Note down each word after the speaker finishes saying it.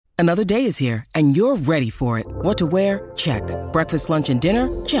Another day is here, and you're ready for it. What to wear? Check. Breakfast, lunch, and dinner?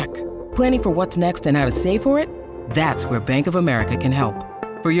 Check. Planning for what's next and how to save for it? That's where Bank of America can help.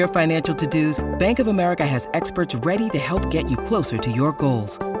 For your financial to-dos, Bank of America has experts ready to help get you closer to your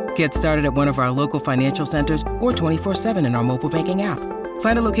goals. Get started at one of our local financial centers or 24/7 in our mobile banking app.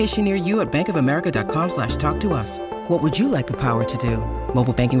 Find a location near you at bankofamerica.com/talktous. What would you like the power to do?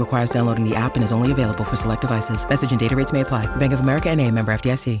 Mobile banking requires downloading the app and is only available for select devices. Message and data rates may apply. Bank of America N.A., member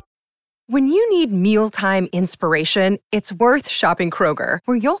FDIC. When you need mealtime inspiration, it's worth shopping Kroger,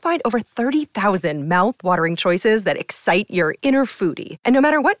 where you'll find over 30,000 mouth-watering choices that excite your inner foodie. And no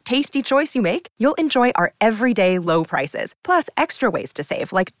matter what tasty choice you make, you'll enjoy our everyday low prices, plus extra ways to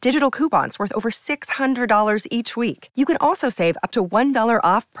save, like digital coupons worth over $600 each week. You can also save up to $1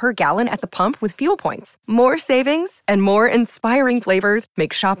 off per gallon at the pump with fuel points. More savings and more inspiring flavors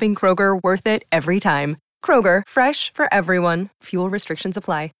make shopping Kroger worth it every time. Kroger, fresh for everyone. Fuel restrictions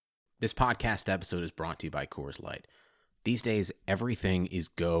apply. This podcast episode is brought to you by Coors Light. These days, everything is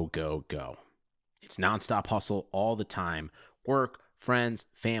go, go, go. It's nonstop hustle all the time. Work, friends,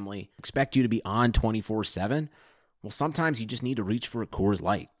 family, expect you to be on 24/7. Well, sometimes you just need to reach for a Coors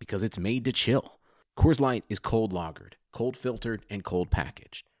Light because it's made to chill. Coors Light is cold lagered, cold filtered, and cold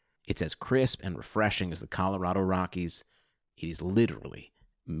packaged. It's as crisp and refreshing as the Colorado Rockies. It is literally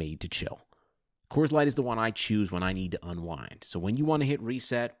made to chill. Coors Light is the one I choose when I need to unwind. So when you want to hit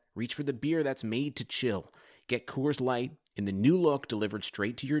reset, reach for the beer that's made to chill. Get Coors Light in the new look delivered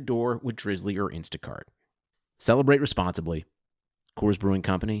straight to your door with Drizzly or Instacart. Celebrate responsibly. Coors Brewing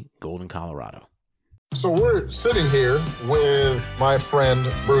Company, Golden, Colorado. So we're sitting here with my friend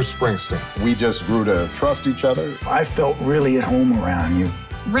Bruce Springsteen. We just grew to trust each other. I felt really at home around you.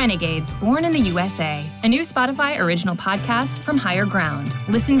 Renegades, Born in the USA, a new Spotify original podcast from Higher Ground.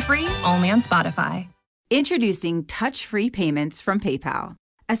 Listen free only on Spotify. Introducing touch-free payments from PayPal,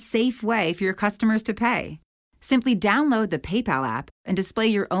 a safe way for your customers to pay. Simply download the PayPal app and display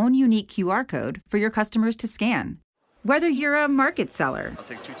your own unique QR code for your customers to scan. Whether you're a market seller, I'll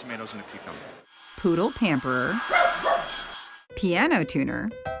take 2 tomatoes and a cucumber, poodle pamperer, piano tuner,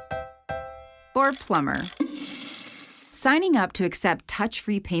 or plumber. Signing up to accept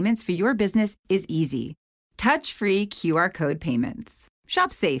touch-free payments for your business is easy. Touch-free QR code payments.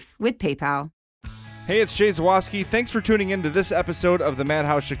 Shop safe with PayPal. Hey, it's Jay Zawoski. Thanks for tuning in to this episode of the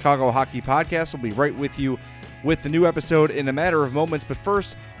Madhouse Chicago Hockey Podcast. I'll be right with you with the new episode in a matter of moments. But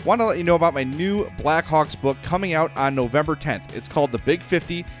first, want to let you know about my new Blackhawks book coming out on November 10th. It's called The Big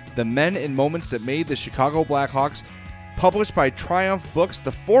 50, The Men and Moments That Made the Chicago Blackhawks. Published by Triumph Books,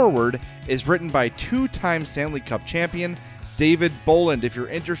 the foreword is written by two-time Stanley Cup champion David Boland. If you're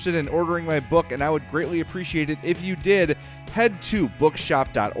interested in ordering my book, and I would greatly appreciate it if you did, head to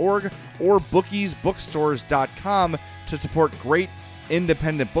bookshop.org or bookiesbookstores.com to support great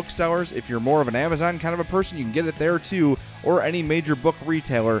independent booksellers. If you're more of an Amazon kind of a person, you can get it there too, or any major book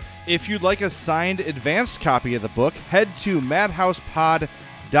retailer. If you'd like a signed advanced copy of the book, head to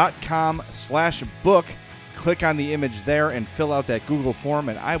madhousepod.com/book. Click on the image there and fill out that Google form,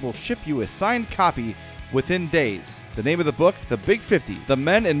 and I will ship you a signed copy within days. The name of the book, The Big 50, The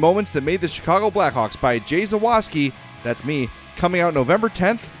Men and Moments That Made the Chicago Blackhawks by Jay Zawoski, that's me, coming out November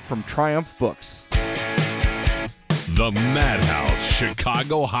 10th from Triumph Books. The Madhouse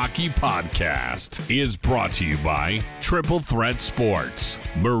Chicago Hockey Podcast is brought to you by Triple Threat Sports,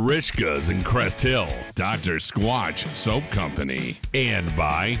 Marishka's in Crest Hill, Dr. Squatch Soap Company, and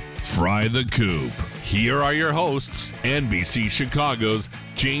by Fry the Coop. Here are your hosts, NBC Chicago's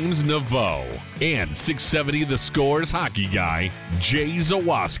James Naveau and 670 The Score's hockey guy, Jay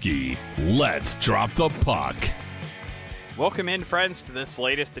Zawoski. Let's drop the puck. Welcome in, friends, to this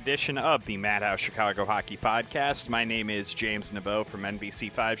latest edition of the Madhouse Chicago Hockey Podcast. My name is James Naveau from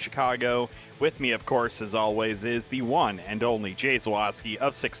NBC5 Chicago. With me, of course, as always, is the one and only Jay Zawoski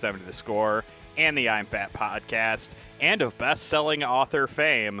of 670 The Score and the I'm Fat Podcast, and of best-selling author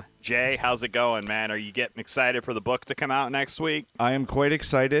fame. Jay, how's it going, man? Are you getting excited for the book to come out next week? I am quite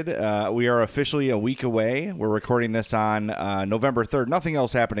excited. We are officially a week away. We're recording this on November 3rd. Nothing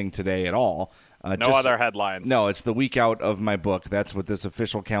else happening today at all. No other headlines. No, it's the week out of my book. That's what this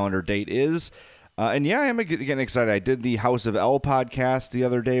official calendar date is. And yeah, I am getting excited. I did the House of L podcast the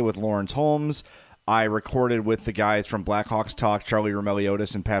other day with Lawrence Holmes. I recorded with the guys from Blackhawks Talk, Charlie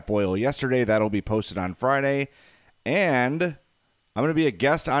Romeliotis and Pat Boyle yesterday. That'll be posted on Friday. And I'm going to be a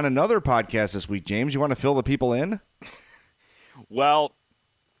guest on another podcast this week. James, you want to fill the people in? Well,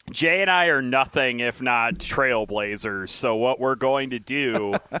 Jay and I are nothing if not trailblazers, so what we're going to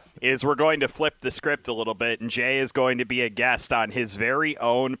do is we're going to flip the script a little bit, and Jay is going to be a guest on his very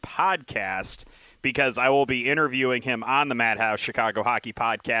own podcast because I will be interviewing him on the Madhouse Chicago Hockey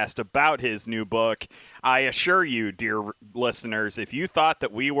Podcast about his new book. I assure you, dear listeners, if you thought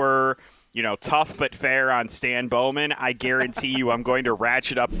that we were, tough but fair on Stan Bowman, I guarantee you I'm going to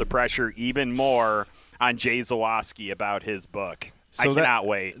ratchet up the pressure even more on Jay Zawaski about his book. So I cannot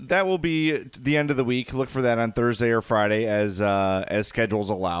wait. That will be the end of the week. Look for that on Thursday or Friday as schedules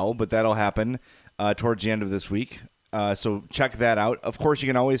allow, but that'll happen towards the end of this week. So check that out. Of course, you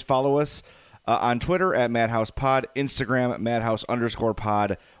can always follow us on Twitter at MadhousePod, Instagram at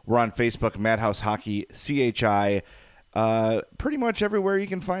Madhouse_pod. We're on Facebook, Madhouse Hockey, CHI. Pretty much everywhere you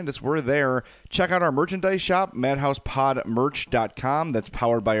can find us, we're there. Check out our merchandise shop, madhousepodmerch.com. That's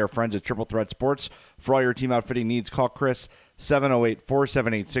powered by our friends at Triple Threat Sports. For all your team outfitting needs, call Chris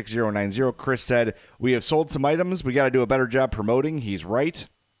 708-478-6090. Chris said, we have sold some items. We got to do a better job promoting. He's right.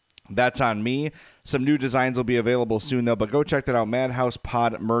 That's on me. Some new designs will be available soon, though, but go check that out,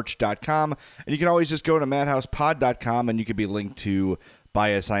 madhousepodmerch.com. And you can always just go to madhousepod.com, and you can be linked to buy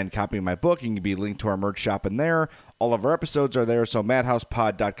a signed copy of my book. You can be linked to our merch shop in there. All of our episodes are there, so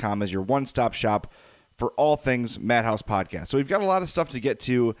madhousepod.com is your one-stop shop for all things Madhouse Podcast. So we've got a lot of stuff to get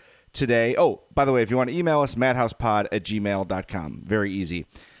to today. Oh, by the way, if you want to email us, madhousepod@gmail.com. Very easy.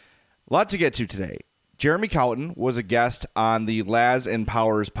 A lot to get to today. Jeremy Colliton was a guest on the Laz and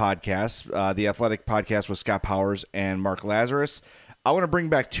Powers podcast, the athletic podcast with Scott Powers and Mark Lazarus. I want to bring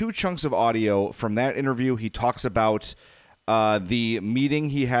back two chunks of audio from that interview. He talks about the meeting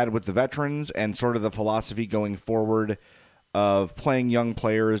he had with the veterans and sort of the philosophy going forward of playing young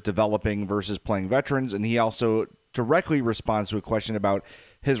players, developing versus playing veterans. And he also directly responds to a question about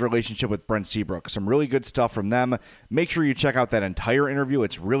his relationship with Brent Seabrook. Some really good stuff from them. Make sure you check out that entire interview.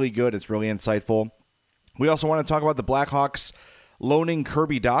 It's really good. It's really insightful. We also want to talk about the Blackhawks loaning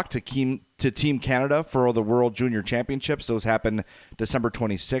Kirby Dach to Team Canada for the World Junior Championships. Those happen December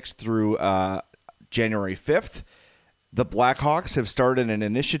 26th through January 5th. The Blackhawks have started an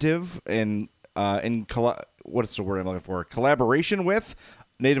initiative collaboration with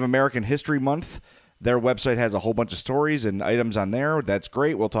Native American History Month. Their website has a whole bunch of stories and items on there. That's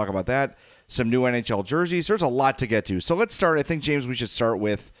great. We'll talk about that. Some new NHL jerseys. There's a lot to get to. So let's start. I think, James, we should start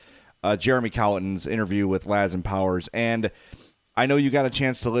with Jeremy Colliton's interview with Laz and Powers. And I know you got a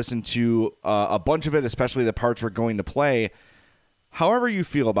chance to listen to a bunch of it, especially the parts we're going to play. However you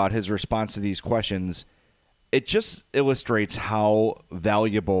feel about his response to these questions, it just illustrates how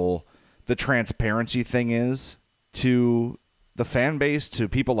valuable the transparency thing is to the fan base, to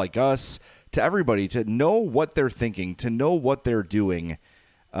people like us, to everybody. To know what they're thinking, to know what they're doing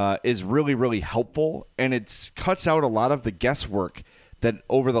is really, really helpful. And it cuts out a lot of the guesswork that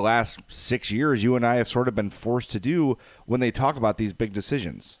over the last 6 years you and I have sort of been forced to do when they talk about these big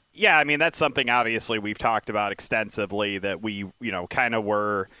decisions. Yeah, I mean, that's something obviously we've talked about extensively, that we, kind of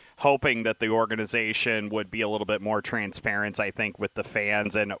were hoping that the organization would be a little bit more transparent, I think, with the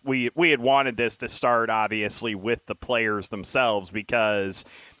fans. And we had wanted this to start, obviously, with the players themselves, because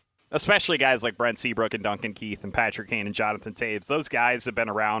especially guys like Brent Seabrook and Duncan Keith and Patrick Kane and Jonathan Toews, those guys have been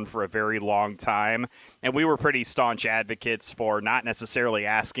around for a very long time. And we were pretty staunch advocates for not necessarily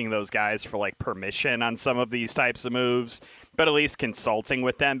asking those guys for permission on some of these types of moves, but at least consulting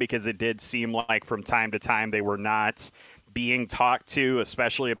with them, because it did seem like from time to time they were not being talked to,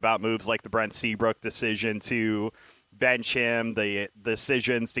 especially about moves like the Brent Seabrook decision to bench him, the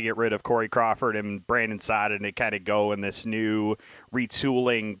decisions to get rid of Corey Crawford and Brandon Saad, and to kind of go in this new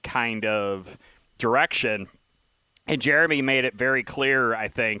retooling kind of direction. And Jeremy made it very clear, I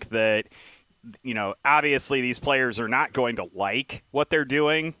think, that obviously these players are not going to like what they're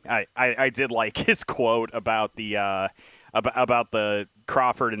doing. I did like his quote about the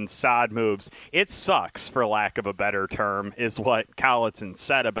Crawford and Saad moves. It sucks, for lack of a better term, is what Colliton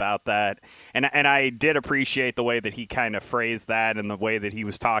said about that. And I did appreciate the way that he kind of phrased that, and the way that he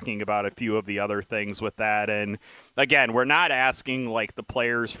was talking about a few of the other things with that. And again, we're not asking the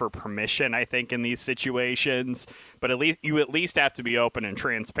players for permission, I think, in these situations, but you at least have to be open and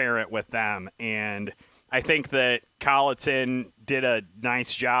transparent with them. And I think that Colliton did a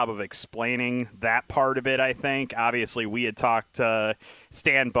nice job of explaining that part of it, I think. Obviously, we had talked to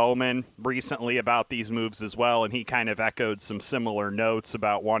Stan Bowman recently about these moves as well, and he kind of echoed some similar notes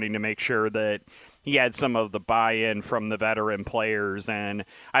about wanting to make sure that he had some of the buy-in from the veteran players. And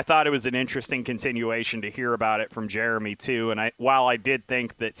I thought it was an interesting continuation to hear about it from Jeremy, too. And while I did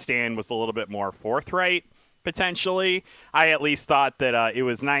think that Stan was a little bit more forthright, potentially, I at least thought that it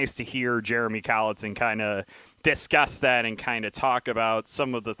was nice to hear Jeremy Colliton kind of discuss that and kind of talk about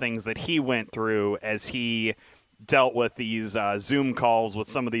some of the things that he went through as he dealt with these Zoom calls with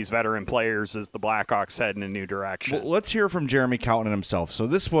some of these veteran players as the Blackhawks head in a new direction. Well, let's hear from Jeremy Colliton himself. So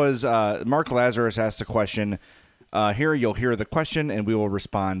this was Mark Lazarus asked a question. Here you'll hear the question, and we will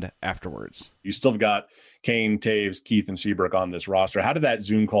respond afterwards. You still got Kane, Taves, Keith, and Seabrook on this roster. How did that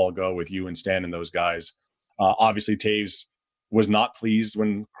Zoom call go with you and Stan and those guys? Obviously, Taves was not pleased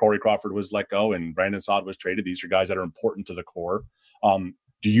when Corey Crawford was let go and Brandon Saad was traded. These are guys that are important to the core.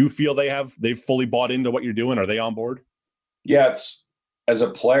 Do you feel they've fully bought into what you're doing? Are they on board? Yeah, it's as a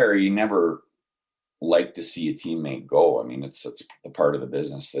player, you never like to see a teammate go. I mean, it's a part of the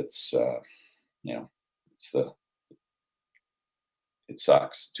business. That's it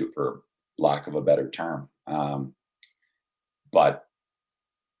sucks for lack of a better term. But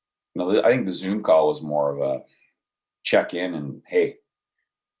I think the Zoom call was more of a check in and, hey,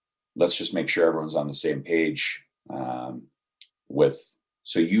 let's just make sure everyone's on the same page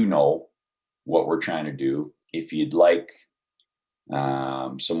so you know what we're trying to do. If you'd like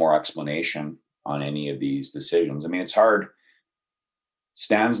some more explanation on any of these decisions. I mean, it's hard.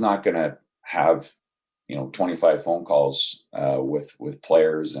 Stan's not going to have 25 phone calls with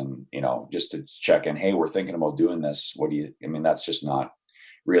players and, just to check in, hey, we're thinking about doing this. That's just not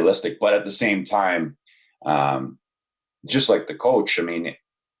realistic. But at the same time, just like the coach,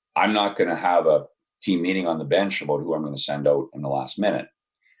 I'm not going to have a team meeting on the bench about who I'm going to send out in the last minute.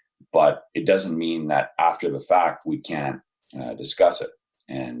 But it doesn't mean that after the fact, we can't discuss it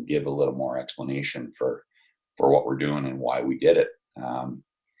and give a little more explanation for what we're doing and why we did it.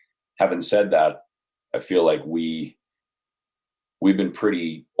 Having said that, I feel like we've been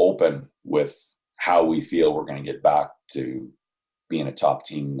pretty open with how we feel we're going to get back to being a top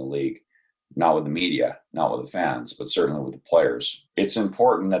team in the league, not with the media, not with the fans, but certainly with the players. It's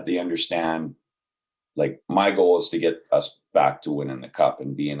important that they understand, like, my goal is to get us back to winning the cup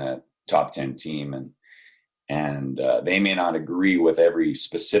and being a top 10 team. And they may not agree with every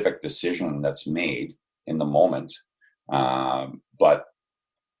specific decision that's made in the moment, but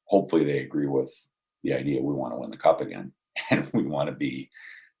hopefully they agree with the idea we want to win the cup again, and we want to be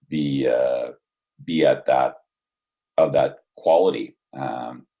at that quality,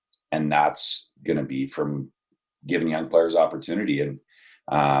 and that's going to be from giving young players opportunity. And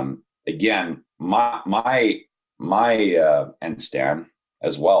again, my and Stan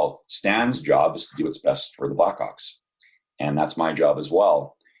as well. Stan's job is to do what's best for the Blackhawks, and that's my job as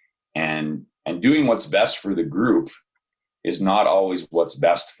well. And doing what's best for the group is not always what's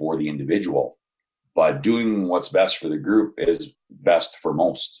best for the individual. But doing what's best for the group is best for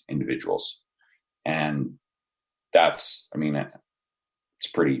most individuals. And it's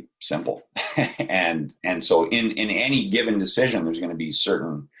pretty simple. and so in any given decision, there's going to be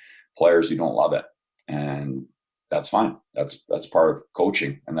certain players who don't love it. And that's fine. That's part of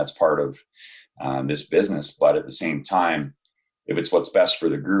coaching, and that's part of this business. But at the same time, if it's what's best for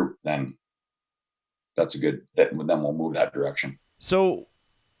the group, then then we'll move that direction. So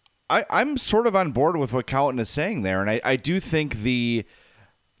I'm sort of on board with what Colliton is saying there, and I do think the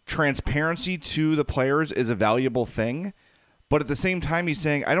transparency to the players is a valuable thing, but at the same time, he's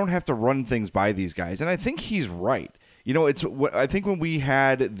saying, I don't have to run things by these guys, and I think he's right. I think when we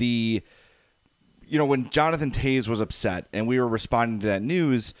had when Jonathan Toews was upset and we were responding to that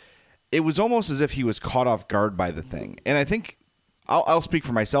news, it was almost as if he was caught off guard by the thing, and I think I'll speak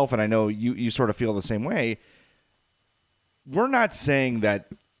for myself, and I know you sort of feel the same way. We're not saying that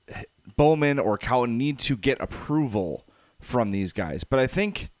Bowman or Colliton need to get approval from these guys, but I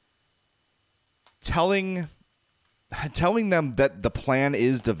think telling them that the plan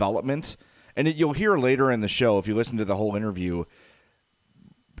is development, and you'll hear later in the show if you listen to the whole interview,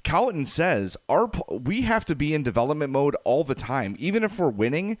 Colliton says we have to be in development mode all the time. Even if we're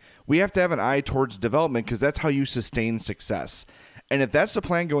winning, we have to have an eye towards development because that's how you sustain success. And if that's the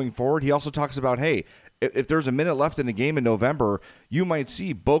plan going forward, he also talks about, hey, if there's a minute left in the game in November, you might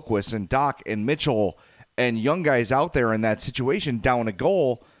see Boquist and Dach and Mitchell and young guys out there in that situation down a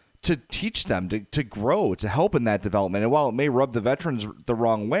goal to teach them to grow, to help in that development. And while it may rub the veterans the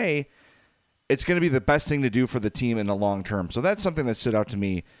wrong way, it's going to be the best thing to do for the team in the long term. So that's something that stood out to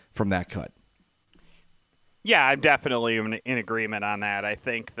me from that cut. Yeah, I'm definitely in agreement on that. I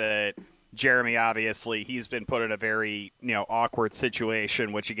think that Jeremy, obviously, he's been put in a very, awkward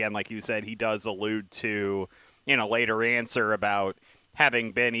situation, which, again, like you said, he does allude to in a later answer about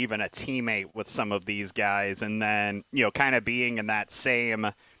having been even a teammate with some of these guys and then, kind of being in that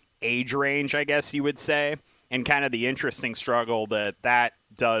same age range, I guess you would say, and kind of the interesting struggle that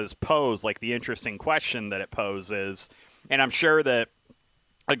does pose, like the interesting question that it poses. And I'm sure that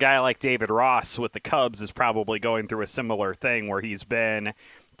a guy like David Ross with the Cubs is probably going through a similar thing where he's been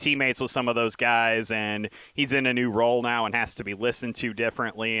teammates with some of those guys and he's in a new role now and has to be listened to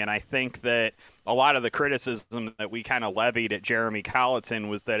differently. And I think that a lot of the criticism that we kind of levied at Jeremy Colliton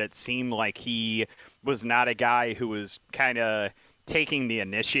was that it seemed like he was not a guy who was kind of taking the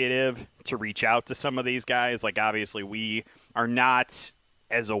initiative to reach out to some of these guys. Like, obviously we are not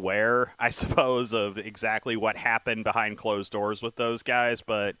as aware, I suppose, of exactly what happened behind closed doors with those guys,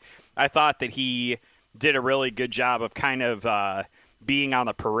 but I thought that he did a really good job of kind of being on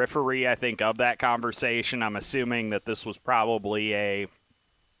the periphery, I think, of that conversation. I'm assuming that this was probably a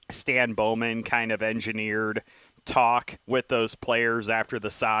Stan Bowman kind of engineered talk with those players after the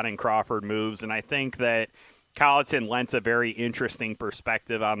Sod and Crawford moves, and I think that Colliton lent a very interesting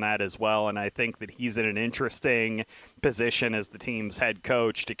perspective on that as well, and I think that he's in an interesting position as the team's head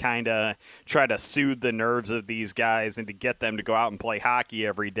coach to kind of try to soothe the nerves of these guys and to get them to go out and play hockey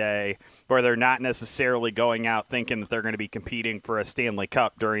every day, where they're not necessarily going out thinking that they're going to be competing for a Stanley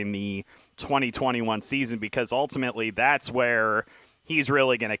Cup during the 2021 season, because ultimately that's where he's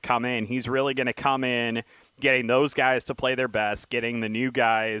really going to come in. He's really going to come in getting those guys to play their best, getting the new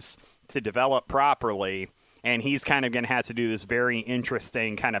guys to develop properly, and he's kind of going to have to do this very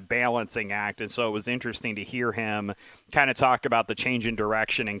interesting kind of balancing act. And so it was interesting to hear him kind of talk about the change in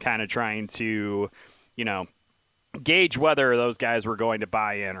direction and kind of trying to, gauge whether those guys were going to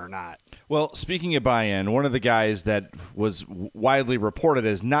buy in or not. Well, speaking of buy-in, one of the guys that was widely reported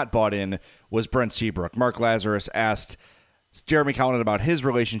as not bought in was Brent Seabrook. Mark Lazarus asked Jeremy Colliton about his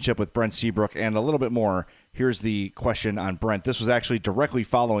relationship with Brent Seabrook and a little bit more. Here's the question on Brent. This was actually directly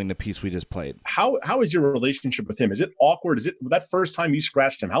following the piece we just played. How is your relationship with him? Is it awkward? Is it that first time you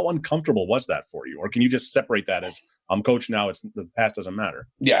scratched him? How uncomfortable was that for you? Or can you just separate that as I'm coach now, it's the past doesn't matter?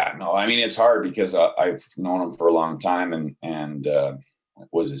 Yeah, no, I mean, it's hard because I've known him for a long time and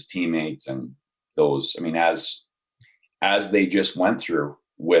was his teammates and those, I mean, as they just went through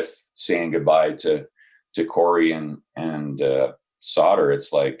with saying goodbye to Corey and Sauter,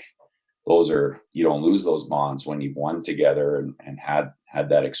 it's like, you don't lose those bonds when you've won together and had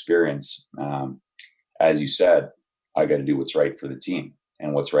that experience. As you said, I got to do what's right for the team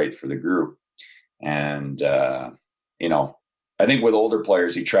and what's right for the group. And, I think with older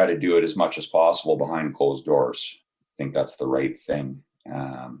players, you try to do it as much as possible behind closed doors. I think that's the right thing.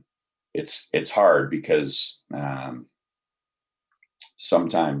 It's hard because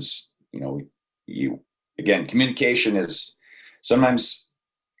sometimes, communication is sometimes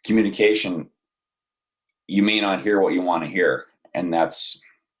communication, you may not hear what you want to hear. And that's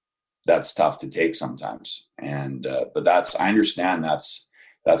tough to take sometimes. And, but I understand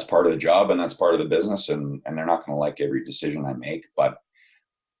that's part of the job and that's part of the business. And they're not going to like every decision I make, but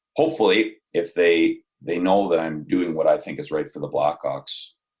hopefully if they know that I'm doing what I think is right for the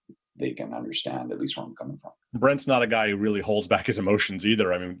Blackhawks, they can understand at least where I'm coming from. Brent's not a guy who really holds back his emotions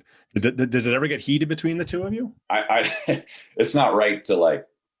either. I mean, does it ever get heated between the two of you? It's not right to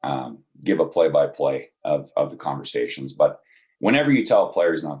give a play-by-play of the conversations, but whenever you tell a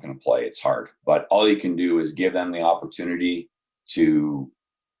player he's not going to play, it's hard. But all you can do is give them the opportunity to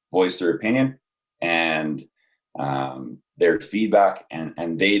voice their opinion and their feedback,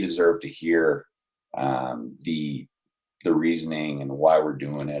 and they deserve to hear the reasoning and why we're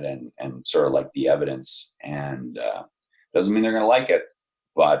doing it and sort of like the evidence. And doesn't mean they're going to like it,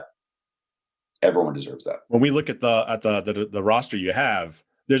 but everyone deserves that. When we look at the roster you have,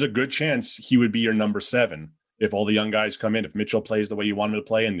 there's a good chance he would be your number 7 if all the young guys come in. If Mitchell plays the way you want him to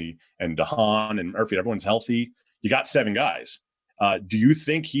play, and DeHaan and Murphy, everyone's healthy, you got 7 guys. Do you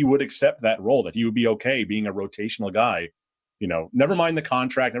think he would accept that role? That he would be okay being a rotational guy? Never mind the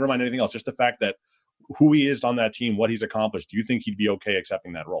contract, never mind anything else. Just the fact that who he is on that team, what he's accomplished. Do you think he'd be okay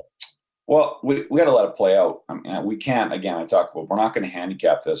accepting that role? Well, we got to let it play out. I mean, we can't. Again, I talk about we're not going to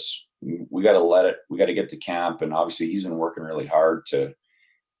handicap this. We got to let it. We got to get to camp, and obviously he's been working really hard to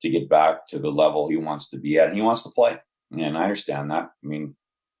get back to the level he wants to be at, and he wants to play. And I understand that. I mean,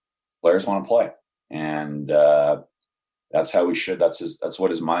 players want to play, and that's how we should. That's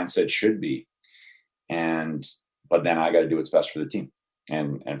what his mindset should be. But then I got to do what's best for the team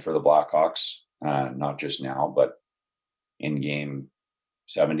and for the Blackhawks, not just now, but in game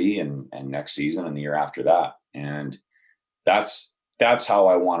 70 and next season and the year after that. And that's how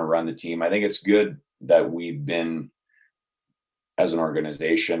I want to run the team. I think it's good that we've been, as an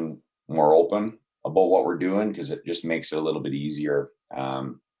organization, more open about what we're doing, because it just makes it a little bit easier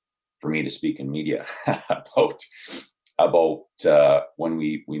for me to speak in media about when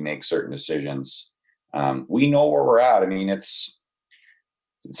we make certain decisions. We know where we're at. I mean, it's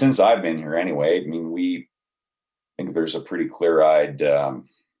since I've been here anyway. I mean, I think there's a pretty clear-eyed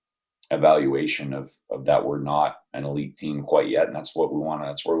evaluation of that we're not an elite team quite yet. And that's what we want to,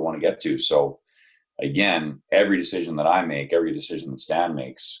 that's where we want to get to. So again, every decision that I make, every decision that Stan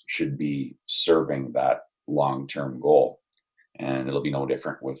makes should be serving that long-term goal. And it'll be no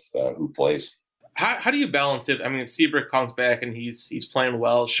different with who plays. How do you balance it? I mean, if Seabrook comes back and he's playing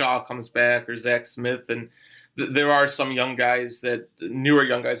well, Shaw comes back, or Zach Smith, and there are some young guys newer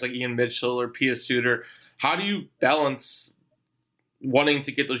young guys like Ian Mitchell or Pia Suter. How do you balance wanting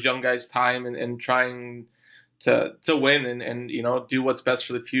to get those young guys time and trying to win and do what's best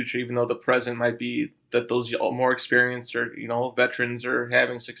for the future, even though the present might be that those more experienced or veterans are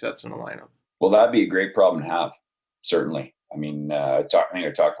having success in the lineup? Well, that'd be a great problem to have, certainly. I mean, I talked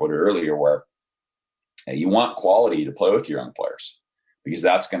about it earlier, where you want quality to play with your young players because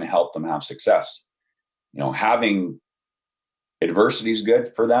that's going to help them have success. Having adversity is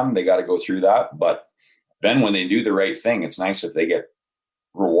good for them. They got to go through that. But then when they do the right thing, it's nice if they get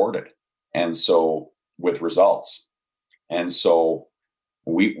rewarded. And so with results. And so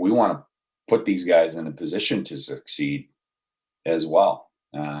we want to put these guys in a position to succeed as well.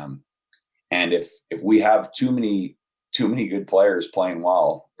 And if we have too many good players playing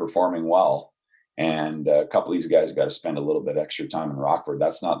well, performing well, and a couple of these guys got to spend a little bit extra time in Rockford,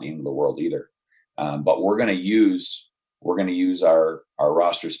 that's not the end of the world either. But we're going to use our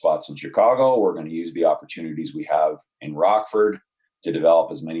roster spots in Chicago. We're going to use the opportunities we have in Rockford to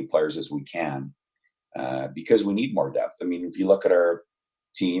develop as many players as we can, because we need more depth. I mean, if you look at our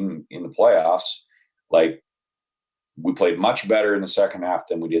team in the playoffs, like, we played much better in the second half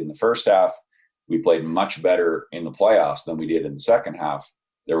than we did in the first half. We played much better in the playoffs than we did in the second half.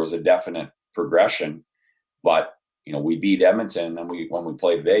 There was a definite progression, but we beat Edmonton, and when we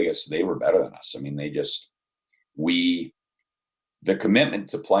played Vegas, they were better than us. I mean, the commitment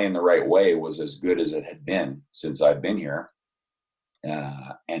to playing the right way was as good as it had been since I've been here.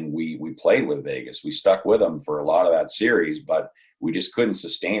 And we played with Vegas. We stuck with them for a lot of that series, but we just couldn't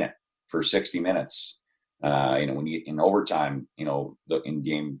sustain it for 60 minutes. When you in overtime, in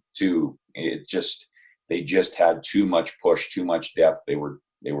game 2, they just had too much push, too much depth. They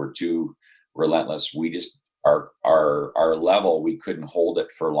were too relentless. We just our level, we couldn't hold it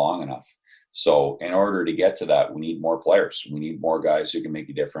for long enough. So in order to get to that, we need more players. We need more guys who can make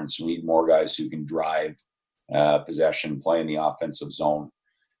a difference. We need more guys who can drive possession, play in the offensive zone.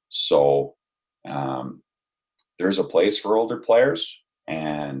 So there's a place for older players,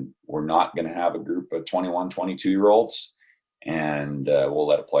 and we're not going to have a group of 21, 22-year-olds, and we'll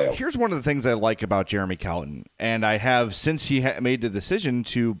let it play out. Here's one of the things I like about Jeremy Colliton, and I have since he made the decision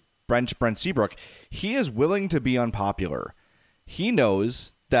to bench Brent Seabrook. He is willing to be unpopular. He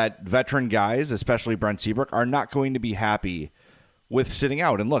knows that veteran guys, especially Brent Seabrook, are not going to be happy with sitting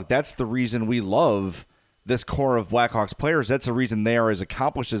out. And look, that's the reason we love this core of Blackhawks players. That's the reason they are as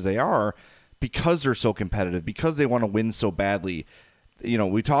accomplished as they are, because they're so competitive, because they want to win so badly.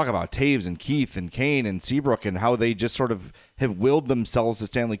 We talk about Taves and Keith and Kane and Seabrook and how they just sort of have willed themselves to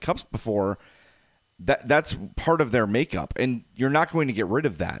Stanley Cups before. That's part of their makeup, and you're not going to get rid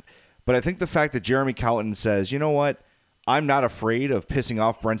of that. But I think the fact that Jeremy Colliton says, you know what, I'm not afraid of pissing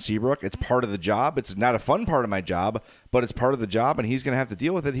off Brent Seabrook. It's part of the job. It's not a fun part of my job, but it's part of the job, and he's going to have to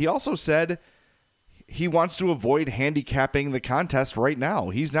deal with it. He also said he wants to avoid handicapping the contest right now.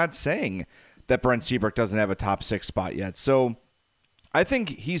 He's not saying that Brent Seabrook doesn't have a top 6 spot yet. So I think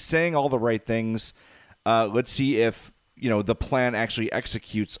he's saying all the right things. Let's see if the plan actually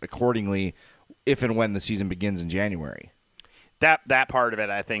executes accordingly if and when the season begins in January. That part of it,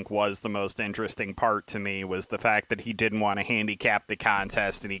 I think, was the most interesting part to me, was the fact that he didn't want to handicap the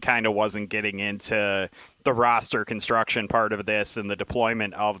contest, and he kind of wasn't getting into the roster construction part of this and the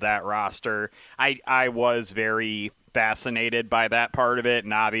deployment of that roster. I was very fascinated by that part of it,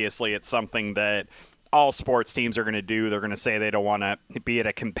 and obviously it's something that all sports teams are going to do. They're going to say they don't want to be at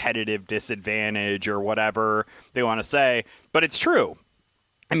a competitive disadvantage or whatever they want to say, but it's true.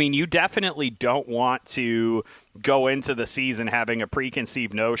 I mean, you definitely don't want to go into the season having a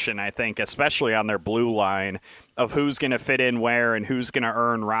preconceived notion, I think, especially on their blue line, of who's going to fit in where and who's going to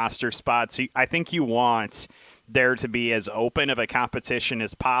earn roster spots. I think you want there to be as open of a competition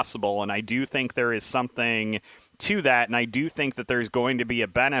as possible, and I do think there is something to that, and I do think that there's going to be a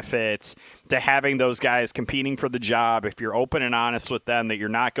benefit to having those guys competing for the job if you're open and honest with them, that you're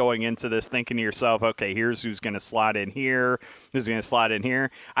not going into this thinking to yourself, okay, here's who's going to slot in here, who's going to slot in here.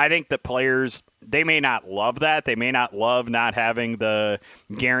 I think that players, they may not love that. They may not love not having the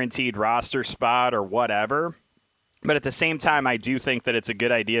guaranteed roster spot or whatever, But at the same time, I do think that it's a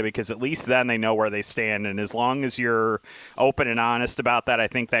good idea because at least then they know where they stand. And as long as you're open and honest about that, I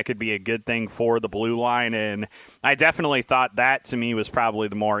think that could be a good thing for the blue line. And I definitely thought that, to me, was probably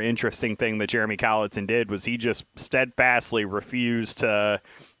the more interesting thing that Jeremy Colliton did, was he just steadfastly refused to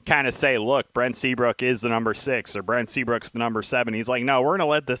kind of say, look, Brent Seabrook is the number 6 or Brent Seabrook's the number 7. He's like, no, we're going to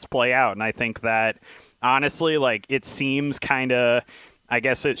let this play out. And I think that, honestly, like, it seems kind of, I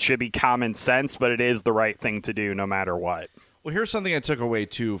guess it should be common sense, but it is the right thing to do no matter what. Well, here's something I took away,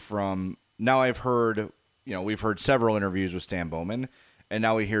 too, from now I've heard, we've heard several interviews with Stan Bowman, and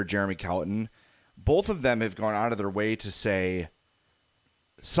now we hear Jeremy Colliton. Both of them have gone out of their way to say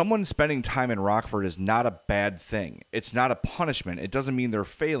someone spending time in Rockford is not a bad thing. It's not a punishment. It doesn't mean they're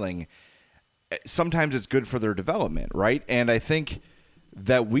failing. Sometimes it's good for their development, right? And I think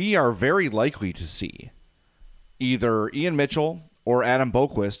that we are very likely to see either Ian Mitchell or Adam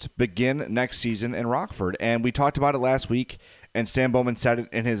Boquist begin next season in Rockford. And we talked about it last week, and Stan Bowman said it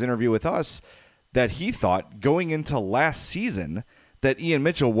in his interview with us that he thought going into last season that Ian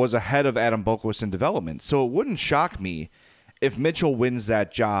Mitchell was ahead of Adam Boquist in development. So it wouldn't shock me if Mitchell wins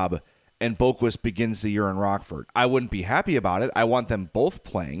that job and Boquist begins the year in Rockford. I wouldn't be happy about it. I want them both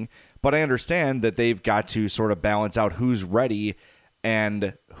playing, but I understand that they've got to sort of balance out who's ready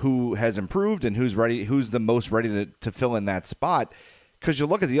and who has improved and who's ready, who's the most ready to fill in that spot. Because you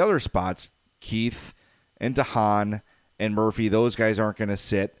look at the other spots, Keith and DeHaan and Murphy, those guys aren't going to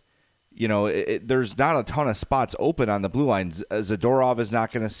sit. There's not a ton of spots open on the blue line. Zadorov is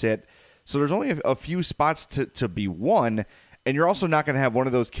not going to sit. So there's only a few spots to be won, and you're also not going to have one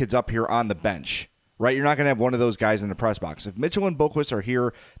of those kids up here on the bench, right? You're not going to have one of those guys in the press box. If Mitchell and Boquist are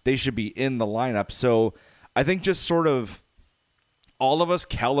here, they should be in the lineup. So I think just sort of all of us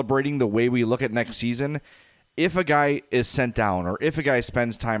calibrating the way we look at next season, if a guy is sent down or if a guy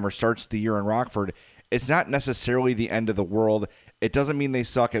spends time or starts the year in Rockford, it's not necessarily the end of the world. It doesn't mean they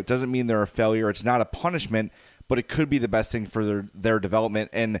suck. It doesn't mean they're a failure. It's not a punishment, but it could be the best thing for their development.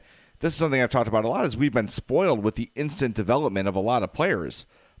 And this is something I've talked about a lot, is we've been spoiled with the instant development of a lot of players.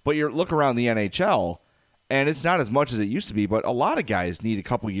 But you look around the NHL, and it's not as much as it used to be, but a lot of guys need a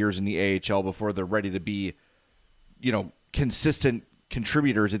couple years in the AHL before they're ready to be, consistent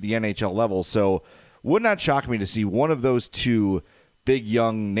contributors at the NHL level. So would not shock me to see one of those two big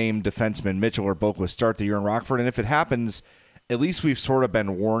young named defensemen, Mitchell or Boquist, start the year in Rockford. And if it happens, at least we've sort of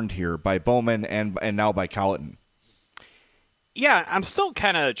been warned here by Bowman and now by Colliton. Yeah, I'm still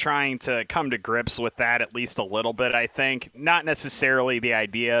kind of trying to come to grips with that at least a little bit, I think. Not necessarily the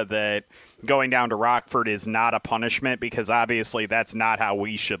idea that going down to Rockford is not a punishment, because obviously that's not how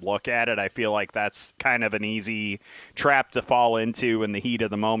we should look at it. I feel like that's kind of an easy trap to fall into in the heat of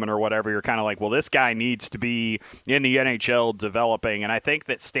the moment or whatever. You're kind of like, well, this guy needs to be in the NHL developing. And I think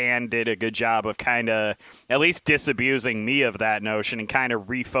that Stan did a good job of kind of at least disabusing me of that notion and kind of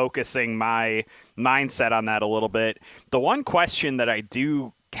refocusing my mindset on that a little bit. The one question that I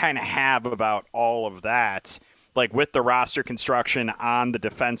do kind of have about all of that, like with the roster construction on the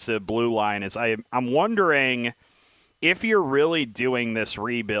defensive blue line, is I'm wondering if you're really doing this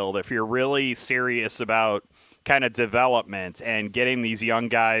rebuild, if you're really serious about kind of development and getting these young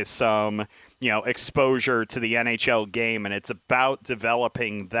guys some, exposure to the NHL game, and it's about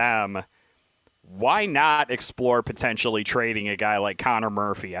developing them, why not explore potentially trading a guy like Connor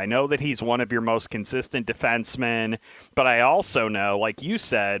Murphy? I know that he's one of your most consistent defensemen, but I also know, like you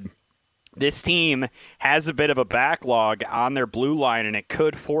said, this team has a bit of a backlog on their blue line, and it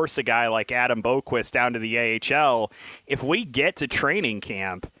could force a guy like Adam Boquist down to the AHL. If we get to training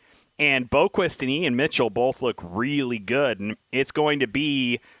camp and Boquist and Ian Mitchell both look really good, and it's going to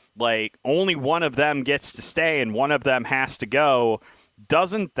be like only one of them gets to stay and one of them has to go,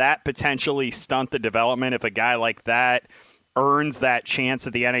 doesn't that potentially stunt the development if a guy like that earns that chance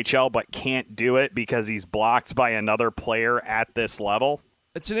at the NHL but can't do it because he's blocked by another player at this level?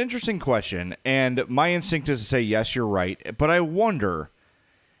 It's an interesting question, and my instinct is to say, yes, you're right. But I wonder,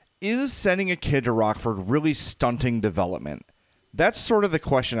 is sending a kid to Rockford really stunting development? That's sort of the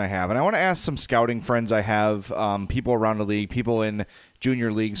question I have. And I want to ask some scouting friends I have, people around the league, people in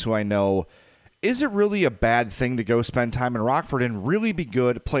junior leagues who I know, is it really a bad thing to go spend time in Rockford and really be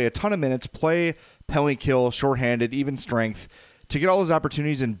good, play a ton of minutes, play penalty kill, shorthanded, even strength, to get all those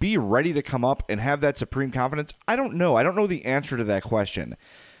opportunities and be ready to come up and have that supreme confidence? I don't know. I don't know the answer to that question.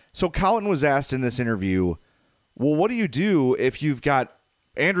 So Colliton was asked in this interview, well, what do you do if you've got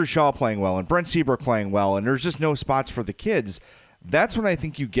Andrew Shaw playing well and Brent Seabrook playing well and there's just no spots for the kids? That's when I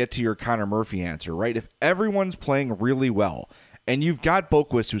think you get to your Connor Murphy answer, right? If everyone's playing really well and you've got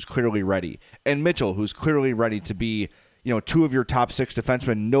Boquist who's clearly ready and Mitchell who's clearly ready to be, two of your top 6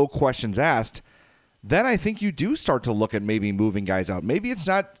 defensemen, no questions asked, then I think you do start to look at maybe moving guys out. Maybe it's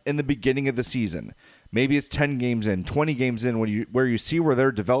not in the beginning of the season. Maybe it's 10 games in, 20 games in, where you see where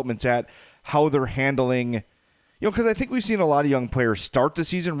their development's at, how they're handling. Because I think we've seen a lot of young players start the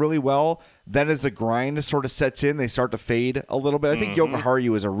season really well. Then as the grind sort of sets in, they start to fade a little bit. I think Yoka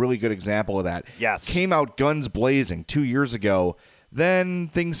Haru is a really good example of that. Yes. Came out guns blazing 2 years ago. Then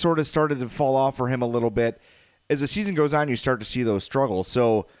things sort of started to fall off for him a little bit. As the season goes on, you start to see those struggles.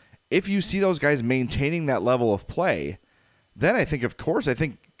 So if you see those guys maintaining that level of play, then I think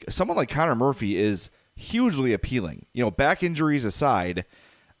someone like Connor Murphy is hugely appealing. Back injuries aside,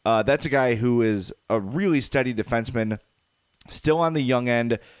 that's a guy who is a really steady defenseman, still on the young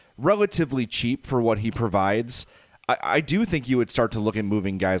end, relatively cheap for what he provides. I do think you would start to look at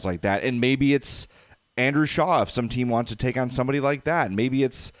moving guys like that, and maybe it's Andrew Shaw if some team wants to take on somebody like that. Maybe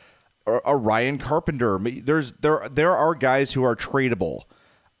it's a Ryan Carpenter. There are guys who are tradable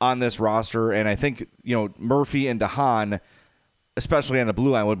on this roster, and I think Murphy and DeHaan, especially on the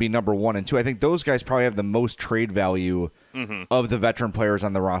blue line, would be number 1 and 2. I think those guys probably have the most trade value of the veteran players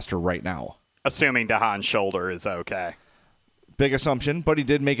on the roster right now. Assuming DeHaan's shoulder is okay. Big assumption, but he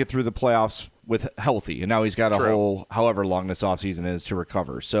did make it through the playoffs with healthy, and now he's got a whole however long this offseason is to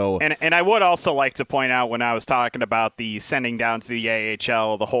recover. So, and I would also like to point out, when I was talking about the sending down to the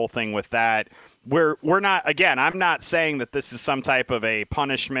AHL, the whole thing with that, we're not, again, I'm not saying that this is some type of a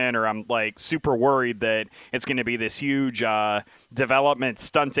punishment, or I'm like super worried that it's going to be this huge development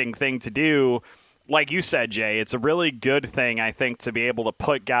stunting thing to do. Like you said, Jay, it's a really good thing, I think, to be able to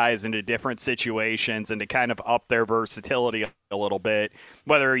put guys into different situations and to kind of up their versatility a little bit.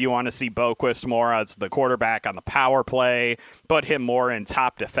 Whether you want to see Boquist more as the quarterback on the power play, put him more in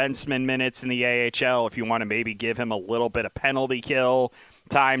top defenseman minutes in the AHL, if you want to maybe give him a little bit of penalty kill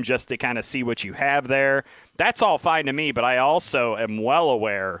time just to kind of see what you have there. That's all fine to me, but I also am well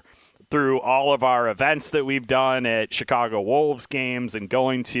aware through all of our events that we've done at Chicago Wolves games and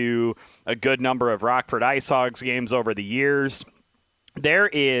going to a good number of Rockford Ice Hogs games over the years, there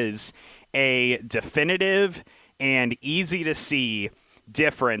is a definitive and easy to see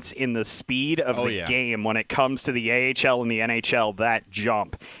difference in the speed of the game when it comes to the AHL and the NHL, that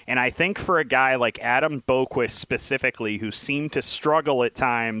jump. And I think for a guy like Adam Boquist specifically, who seemed to struggle at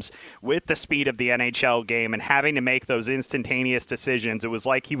times with the speed of the NHL game and having to make those instantaneous decisions, it was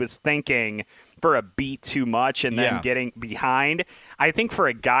like he was thinking for a beat too much and then getting behind. I think for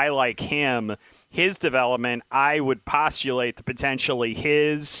a guy like him, his development, I would postulate that potentially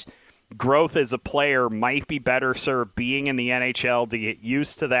his growth as a player might be better served being in the NHL to get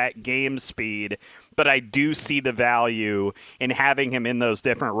used to that game speed, but I do see the value in having him in those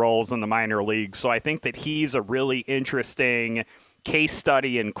different roles in the minor leagues. So I think that he's a really interesting case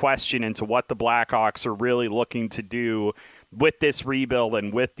study and question into what the Blackhawks are really looking to do with this rebuild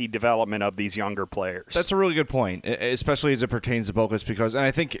and with the development of these younger players. That's a really good point, especially as it pertains to Boquist, because, and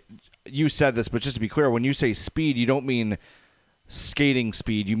I think you said this, but just to be clear, when you say speed, you don't mean skating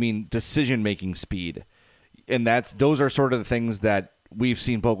speed, you mean decision-making speed. And those are sort of the things that we've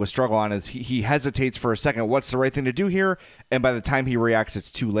seen Boquist struggle on, is he hesitates for a second, what's the right thing to do here? And by the time he reacts,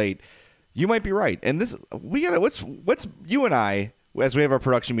 it's too late. You might be right. And let's you and I, as we have our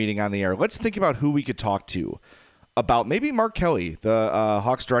production meeting on the air, let's think about who we could talk to about. Maybe Mark Kelly, the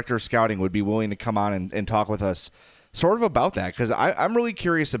Hawks director of scouting, would be willing to come on and talk with us sort of about that, because I'm really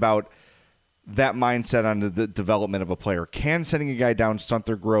curious about that mindset on the development of a player. Can sending a guy down stunt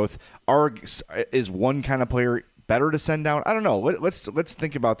their growth? Is one kind of player better to send down? I don't know. Let's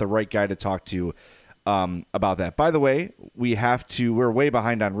think about the right guy to talk to about that. By the way, we're way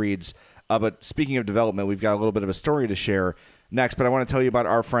behind on reads, but speaking of development, we've got a little bit of a story to share next, but I want to tell you about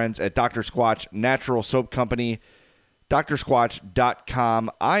our friends at Dr. Squatch Natural Soap Company, drsquatch.com.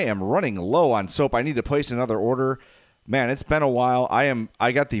 I am running low on soap. I need to place another order. Man, it's been a while.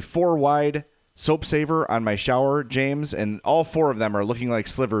 I got the 4-wide soap saver on my shower, James, and all 4 of them are looking like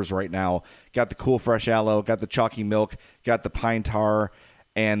slivers right now. Got the Cool Fresh Aloe, got the Chalky Milk, got the Pine Tar,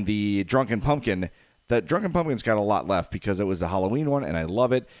 and the Drunken Pumpkin. The Drunken Pumpkin's got a lot left because it was the Halloween one, and I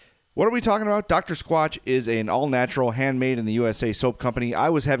love it. What are we talking about? Dr. Squatch is an all-natural, handmade in the USA soap company. I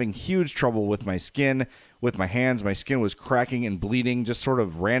was having huge trouble with my skin, with my hands. My skin was cracking and bleeding just sort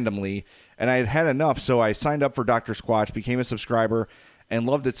of randomly, and I had had enough, so I signed up for Dr. Squatch, became a subscriber, and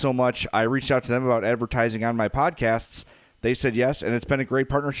loved it so much, I reached out to them about advertising on my podcasts. They said yes, and it's been a great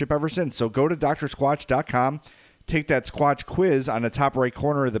partnership ever since. So go to drsquatch.com, take that Squatch quiz on the top right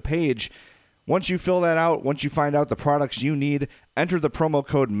corner of the page. Once you fill that out, once you find out the products you need, enter the promo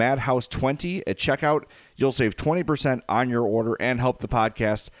code MADHOUSE20 at checkout. You'll save 20% on your order and help the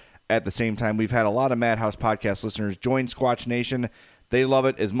podcast at the same time. We've had a lot of Madhouse podcast listeners join Squatch Nation. They love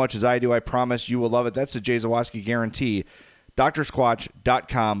it as much as I do. I promise you will love it. That's the Jay Zawaski guarantee.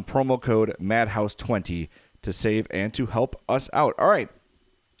 DrSquatch.com, promo code MADHOUSE20 to save and to help us out. All right,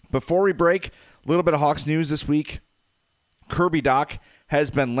 before we break, a little bit of Hawks news this week. Kirby Dach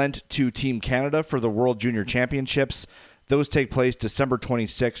has been lent to Team Canada for the World Junior Championships. Those take place December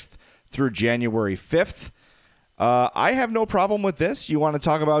 26th through January 5th. I have no problem with this. You want to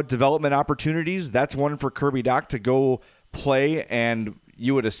talk about development opportunities? That's one for Kirby Dach to go play and,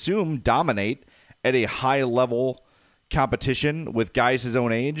 you would assume, dominate at a high-level competition with guys his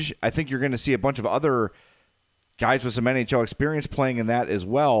own age. I think you're going to see a bunch of other guys with some NHL experience playing in that as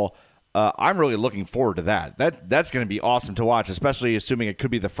well. I'm really looking forward to that. That's going to be awesome to watch, especially assuming it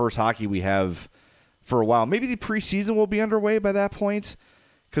could be the first hockey we have for a while. Maybe the preseason will be underway by that point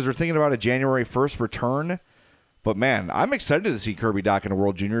because we're thinking about a January 1st return. But, man, I'm excited to see Kirby Dach in the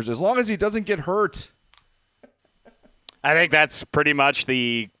World Juniors as long as he doesn't get hurt. I think that's pretty much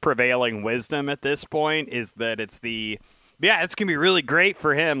the prevailing wisdom at this point, is that it's going to be really great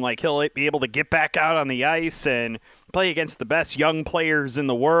for him. Like, he'll be able to get back out on the ice and play against the best young players in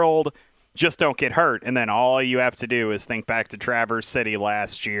the world. Just don't get hurt. And then all you have to do is think back to Traverse City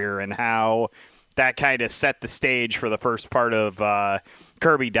last year and how that kind of set the stage for the first part of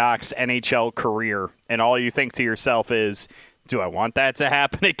Kirby Dach's NHL career. And all you think to yourself is, do I want that to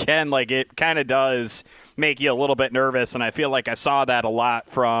happen again? Like, it kind of does make you a little bit nervous, and I feel like I saw that a lot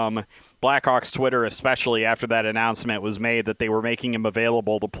from Blackhawks Twitter, especially after that announcement was made that they were making him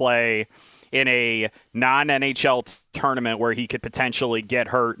available to play in a non-NHL tournament where he could potentially get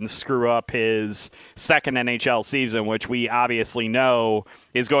hurt and screw up his second NHL season, which we obviously know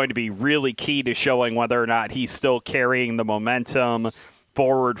is going to be really key to showing whether or not he's still carrying the momentum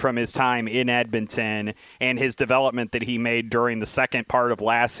forward from his time in Edmonton and his development that he made during the second part of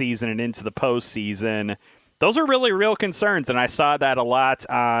last season and into the postseason. Those are really real concerns, and I saw that a lot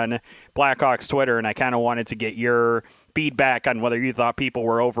on Blackhawks Twitter, and I kind of wanted to get your feedback on whether you thought people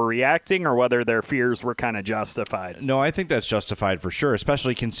were overreacting or whether their fears were kind of justified. No, I think that's justified for sure,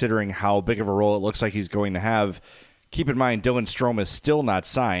 especially considering how big of a role it looks like he's going to have. Keep in mind, Dylan Strome is still not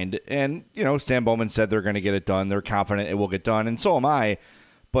signed, and, Stan Bowman said they're going to get it done. They're confident it will get done, and so am I.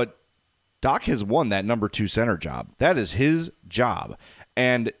 But Dach has won that number 2 center job. That is his job.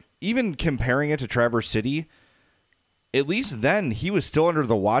 And even comparing it to Traverse City, at least then he was still under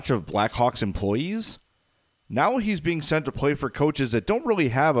the watch of Blackhawks employees. Now he's being sent to play for coaches that don't really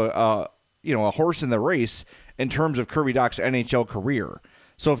have a horse in the race in terms of Kirby Dach's NHL career.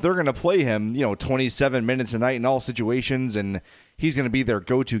 So if they're going to play him, 27 minutes a night in all situations, and he's going to be their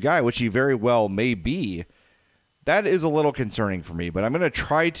go-to guy, which he very well may be, that is a little concerning for me. But I'm going to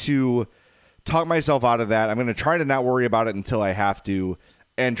try to talk myself out of that. I'm going to try to not worry about it until I have to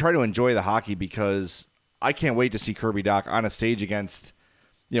and try to enjoy the hockey because I can't wait to see Kirby Dach on a stage against,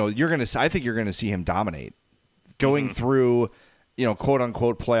 I think you're going to see him dominate. Going through,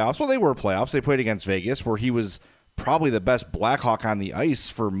 quote-unquote playoffs. Well, they were playoffs. They played against Vegas where he was probably the best Blackhawk on the ice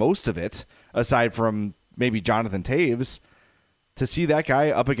for most of it, aside from maybe Jonathan Taves. To see that guy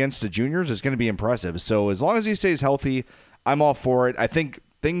up against the juniors is going to be impressive. So as long as he stays healthy, I'm all for it. I think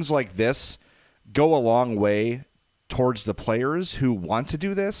things like this go a long way towards the players who want to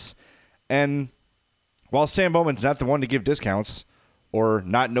do this. And while Sam Bowman's not the one to give discounts or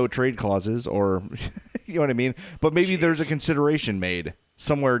not no trade clauses or, you know what I mean? But maybe there's a consideration made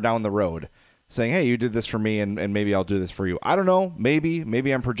somewhere down the road saying, hey, you did this for me and maybe I'll do this for you. I don't know.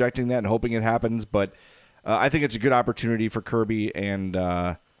 Maybe I'm projecting that and hoping it happens. But I think it's a good opportunity for Kirby. And,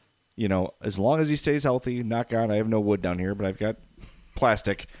 as long as he stays healthy, knock on, I have no wood down here, but I've got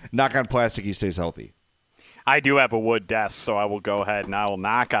plastic. Knock on plastic, he stays healthy. I do have a wood desk, so I will go ahead and I will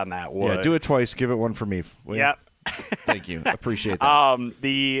knock on that wood. Yeah, do it twice. Give it one for me. Yep. Thank you. Appreciate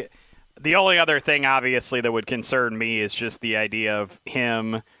that. The only other thing, obviously, that would concern me is just the idea of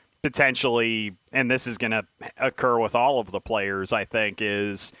him potentially, and this is going to occur with all of the players, I think,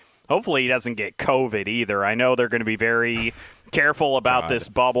 is hopefully he doesn't get COVID either. I know they're going to be very careful about this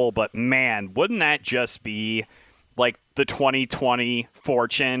bubble, but man, wouldn't that just be like the 2020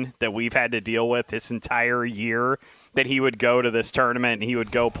 fortune that we've had to deal with this entire year, that he would go to this tournament and he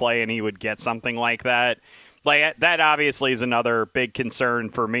would go play and he would get something like that. Like, that obviously is another big concern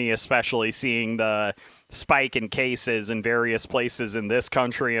for me, especially seeing the spike in cases in various places in this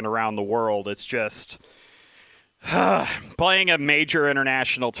country and around the world. It's just playing a major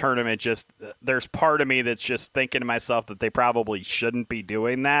international tournament, there's part of me that's just thinking to myself that they probably shouldn't be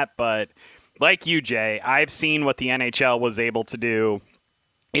doing that. But like you, Jay, I've seen what the NHL was able to do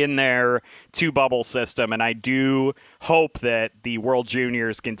in their two-bubble system, and I do hope that the World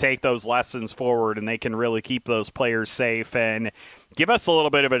Juniors can take those lessons forward and they can really keep those players safe and give us a little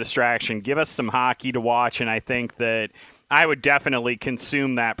bit of a distraction, give us some hockey to watch, and I think that I would definitely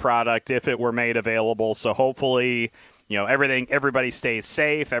consume that product if it were made available. So hopefully, everybody stays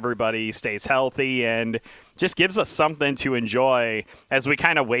safe, everybody stays healthy, and just gives us something to enjoy as we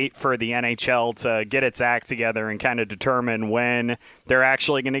kind of wait for the NHL to get its act together and kind of determine when they're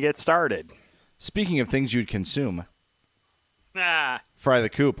actually going to get started. Speaking of things you'd consume, Fry the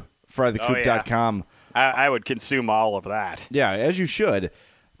Coop, frythecoop.com. Oh, yeah. I would consume all of that. Yeah, as you should.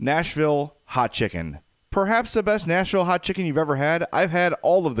 Nashville hot chicken. Perhaps the best Nashville hot chicken you've ever had. I've had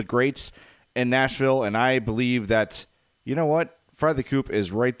all of the greats in Nashville, and I believe that, you know what? Fry the Coop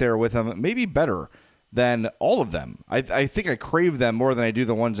is right there with them, maybe better than all of them. I think I crave them more than I do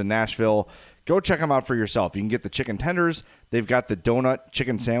the ones in Nashville. Go check them out for yourself. You can get the chicken tenders. They've got the donut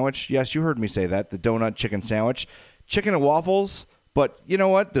chicken sandwich. Yes, you heard me say that, the donut chicken sandwich. Chicken and waffles, but you know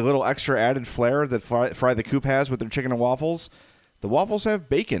what? The little extra added flair that Fry the Coop has with their chicken and waffles, the waffles have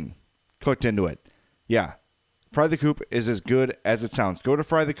bacon cooked into it. Yeah, Fry the Coop is as good as it sounds. Go to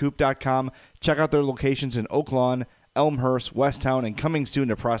frythecoop.com. Check out their locations in Oak Lawn, Elmhurst, Westtown, and coming soon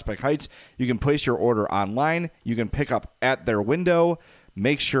to Prospect Heights. You can place your order online. You can pick up at their window.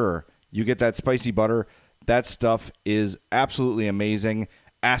 Make sure you get that spicy butter. That stuff is absolutely amazing.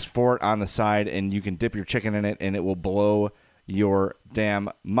 Ask for it on the side, and you can dip your chicken in it, and it will blow your damn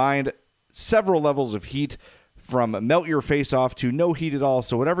mind. Several levels of heat, from melt your face off to no heat at all.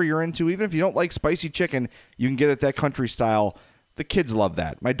 So whatever you're into, even if you don't like spicy chicken, you can get it that country style. The kids love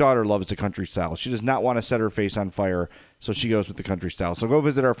that. My daughter loves the country style. She does not want to set her face on fire, so she goes with the country style. So go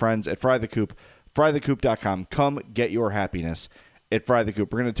visit our friends at Fry the Coop, frythecoop.com. Come get your happiness at Fry the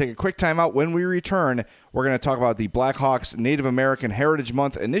Coop. We're going to take a quick time out. When we return, we're going to talk about the Blackhawks Native American Heritage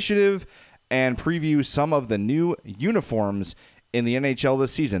Month initiative and preview some of the new uniforms in the NHL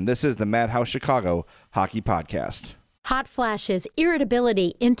this season. This is the Madhouse Chicago Hockey Podcast. Hot flashes,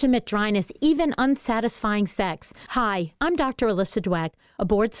 irritability, intimate dryness, even unsatisfying sex. Hi, I'm Dr. Alyssa Dweck, a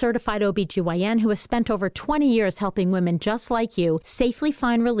board-certified OBGYN who has spent over 20 years helping women just like you safely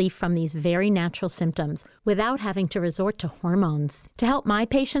find relief from these very natural symptoms without having to resort to hormones. To help my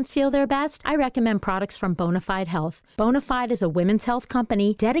patients feel their best, I recommend products from Bonafide Health. Bonafide is a women's health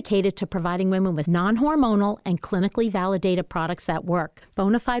company dedicated to providing women with non-hormonal and clinically validated products that work.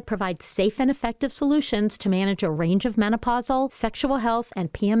 Bonafide provides safe and effective solutions to manage a range of menopausal, sexual health,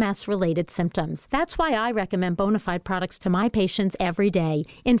 and PMS-related symptoms. That's why I recommend Bonafide products to my patients every day.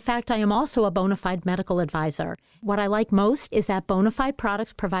 In fact, I am also a Bonafide medical advisor. What I like most is that Bonafide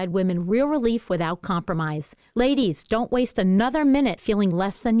products provide women real relief without compromise. Ladies, don't waste another minute feeling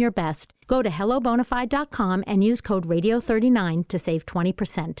less than your best. Go to hellobonafide.com and use code radio39 to save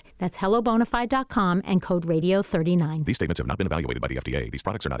 20%. That's hellobonafide.com and code radio39. These statements have not been evaluated by the FDA. These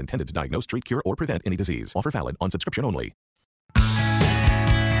products are not intended to diagnose, treat, cure, or prevent any disease. Offer valid on subscription only.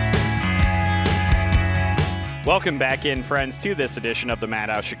 Welcome back in, friends, to this edition of the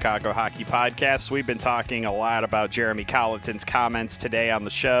Madhouse Chicago Hockey Podcast. We've been talking a lot about Jeremy Colliton's comments today on the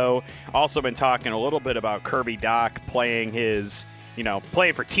show. Also been talking a little bit about Kirby Dach playing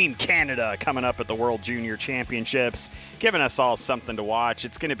for Team Canada coming up at the World Junior Championships, giving us all something to watch.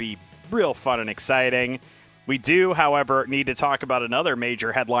 It's going to be real fun and exciting. We do, however, need to talk about another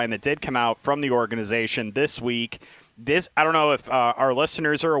major headline that did come out from the organization this week. I don't know if our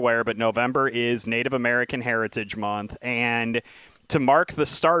listeners are aware, but November is Native American Heritage Month, and to mark the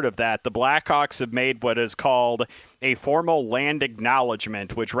start of that, the Blackhawks have made what is called a formal land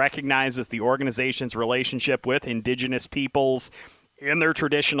acknowledgement, which recognizes the organization's relationship with indigenous peoples in their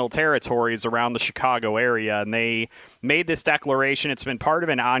traditional territories around the Chicago area. And they made this declaration. It's been part of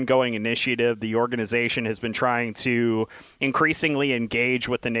an ongoing initiative. The organization has been trying to increasingly engage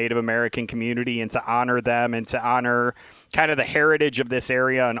with the Native American community and to honor them and to honor kind of the heritage of this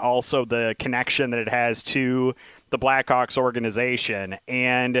area and also the connection that it has to the Blackhawks organization.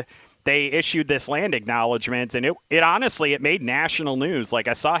 And they issued this land acknowledgement, and it honestly, it made national news. Like,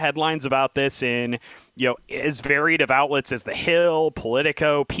 I saw headlines about this in, as varied of outlets as The Hill,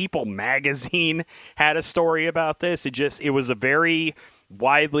 Politico, People Magazine had a story about this. It was a very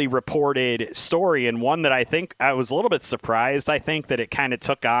widely reported story, and one that I think I was a little bit surprised, I think, that it kind of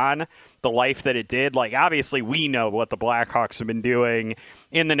took on the life that it did. Like, obviously, we know what the Blackhawks have been doing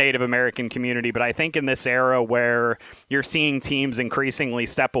in the Native American community, but I think in this era where you're seeing teams increasingly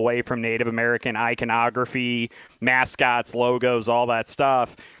step away from Native American iconography, mascots, logos, all that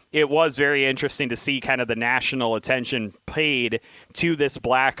stuff, it was very interesting to see kind of the national attention paid to this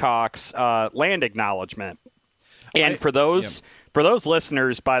Blackhawks land acknowledgement. And for those For those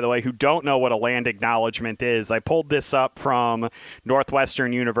listeners, by the way, who don't know what a land acknowledgement is, I pulled this up from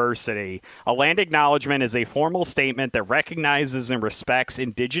Northwestern University. A land acknowledgement is a formal statement that recognizes and respects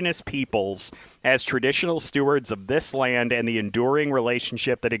indigenous peoples as traditional stewards of this land and the enduring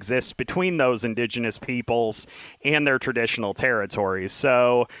relationship that exists between those indigenous peoples and their traditional territories.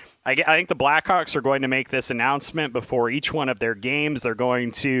 So I think the Blackhawks are going to make this announcement before each one of their games. They're going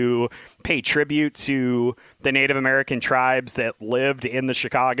to pay tribute to the Native American tribes that lived in the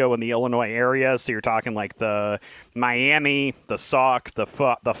Chicago and the Illinois area. So you're talking like the Miami, the Sauk, the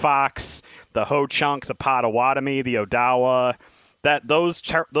Fox, the Ho-Chunk, the Potawatomi, the Odawa. That those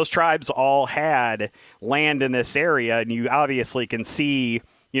tribes all had land in this area, and you obviously can see,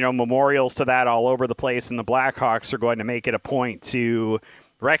 memorials to that all over the place. And the Blackhawks are going to make it a point to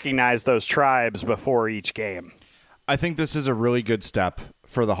recognize those tribes before each game. I think this is a really good step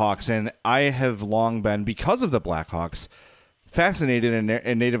for the Hawks, and I have long been, because of the Blackhawks, fascinated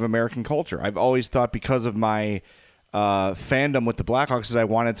in Native American culture. I've always thought, because of my fandom with the Blackhawks, is I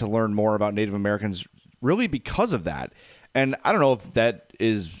wanted to learn more about Native Americans, really because of that. And I don't know if that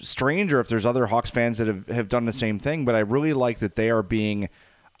is strange or if there's other Hawks fans that have done the same thing, but I really like that they are being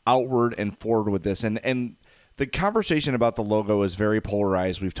outward and forward with this. And the conversation about the logo is very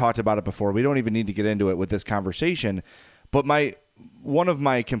polarized. We've talked about it before. We don't even need to get into it with this conversation. But one of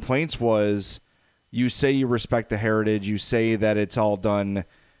my complaints was, you say you respect the heritage, you say that it's all done,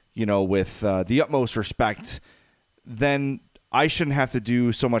 with the utmost respect, then I shouldn't have to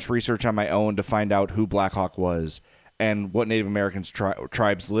do so much research on my own to find out who Black Hawk was and what Native American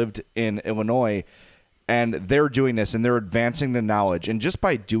tribes lived in Illinois. And they're doing this, and they're advancing the knowledge. And just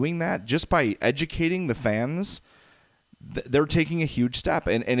by doing that, just by educating the fans, they're taking a huge step.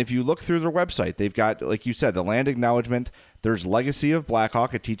 And if you look through their website, they've got, like you said, the land acknowledgement. There's Legacy of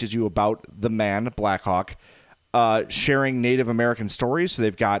Blackhawk. It teaches you about the man, Blackhawk, sharing Native American stories. So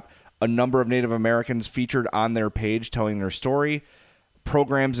they've got a number of Native Americans featured on their page telling their story.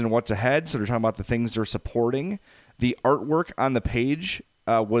 Programs and what's ahead. So they're talking about the things they're supporting. The artwork on the page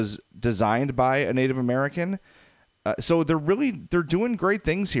was designed by a Native American. So they're doing great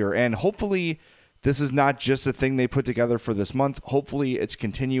things here. And hopefully this is not just a thing they put together for this month. Hopefully it's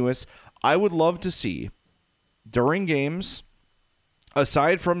continuous. I would love to see, during games,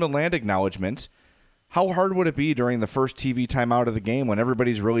 aside from the land acknowledgement, how hard would it be during the first TV timeout of the game when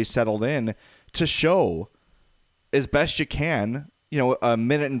everybody's really settled in to show, as best you can, a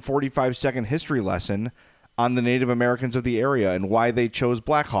minute and 45-second history lesson on the Native Americans of the area and why they chose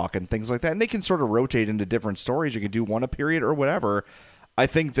Black Hawk and things like that. And they can sort of rotate into different stories. You can do one a period or whatever. I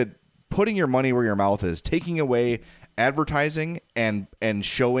think that putting your money where your mouth is, taking away advertising and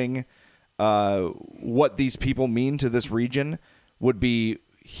showing what these people mean to this region would be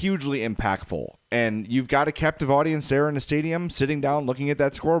hugely impactful. And you've got a captive audience there in the stadium sitting down looking at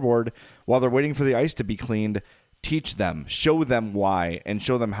that scoreboard while they're waiting for the ice to be cleaned. Teach them, show them why, and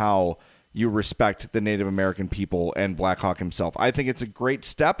show them how you respect the Native American people and Black Hawk himself. I think it's a great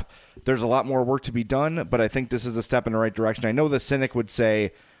step. There's a lot more work to be done, but I think this is a step in the right direction. I know the cynic would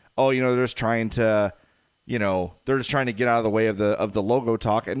say, they're just trying to, they're just trying to get out of the way of the logo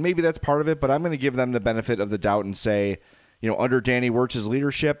talk, and maybe that's part of it, but I'm going to give them the benefit of the doubt and say, under Danny Wirtz's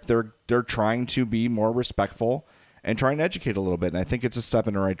leadership, they're trying to be more respectful and trying to educate a little bit, and I think it's a step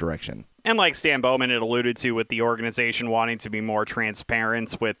in the right direction. And like Stan Bowman had alluded to, with the organization wanting to be more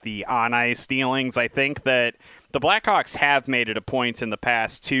transparent with the on-ice dealings, I think that the Blackhawks have made it a point in the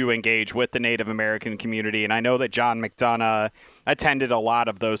past to engage with the Native American community, and I know that John McDonough attended a lot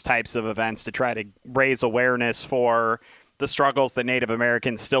of those types of events to try to raise awareness for the struggles that Native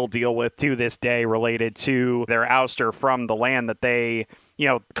Americans still deal with to this day related to their ouster from the land that they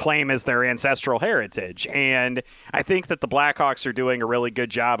claim as their ancestral heritage. And I think that the Blackhawks are doing a really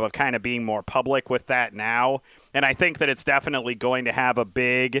good job of kind of being more public with that now. And I think that it's definitely going to have a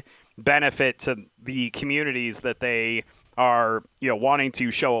big benefit to the communities that they are, wanting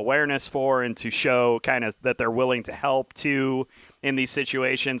to show awareness for and to show kind of that they're willing to help to in these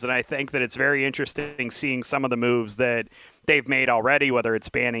situations. And I think that it's very interesting seeing some of the moves that they've made already, whether it's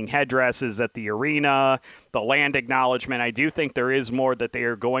banning headdresses at the arena, the land acknowledgement. I do think there is more that they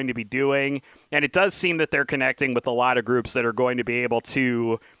are going to be doing, and it does seem that they're connecting with a lot of groups that are going to be able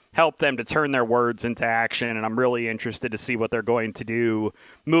to help them to turn their words into action, and I'm really interested to see what they're going to do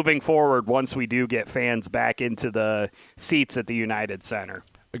moving forward once we do get fans back into the seats at the United Center.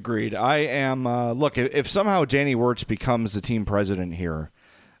 Agreed. I am, look, if somehow Danny Wirtz becomes the team president here,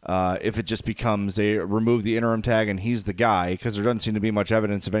 if it just becomes they remove the interim tag and he's the guy, because there doesn't seem to be much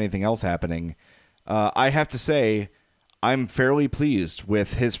evidence of anything else happening, I have to say I'm fairly pleased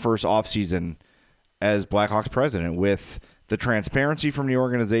with his first offseason as Blackhawks president, with the transparency from the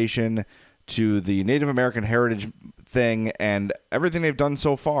organization to the Native American heritage thing and everything they've done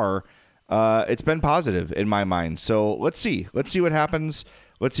so far, it's been positive in my mind. So let's see what happens.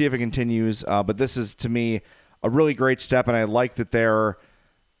 Let's see if it continues. But this is, to me, a really great step, and I like that they're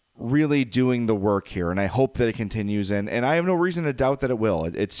really doing the work here, and I hope that it continues, and I have no reason to doubt that it will.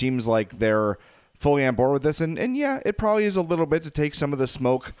 It seems like they're fully on board with this, and yeah, it probably is a little bit to take some of the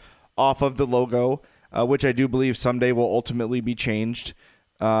smoke off of the logo, which I do believe someday will ultimately be changed,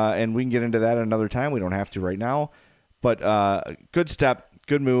 and we can get into that another time. We don't have to right now, but good step,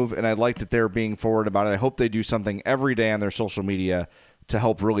 good move, and I like that they're being forward about it. I hope they do something every day on their social media to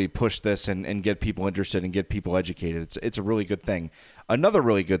help really push this and get people interested and get people educated. It's a really good thing. Another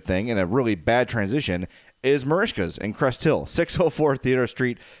really good thing, and a really bad transition, is Merichka's in Crest Hill, 604 Theodore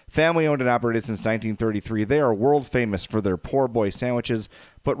Street, family-owned and operated since 1933. They are world famous for their poor boy sandwiches,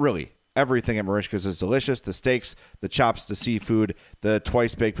 but really, everything at Merichka's is delicious. The steaks, the chops, the seafood, the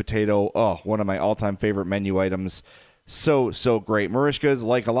twice-baked potato, one of my all-time favorite menu items. So great. Merichka's,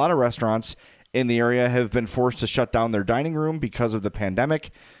 like a lot of restaurants in the area, have been forced to shut down their dining room because of the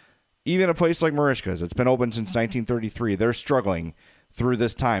pandemic. Even a place like Merichka's, it's been open since 1933. They're struggling through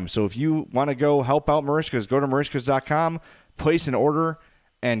this time. So if you want to go help out Merichka's, go to Merichka's.com, place an order,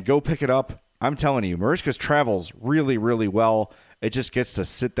 and go pick it up. I'm telling you, Merichka's travels really, really well. It just gets to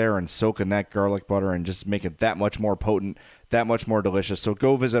sit there and soak in that garlic butter and just make it that much more potent, that much more delicious. So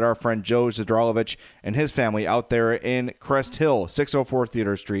go visit our friend Joe Zadralovich and his family out there in Crest Hill, 604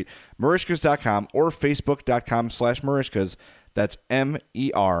 Theodore Street, Merichkas.com or Facebook.com/Merichkas. That's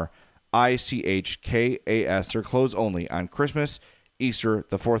MERICHKAS. They're closed only on Christmas, Easter,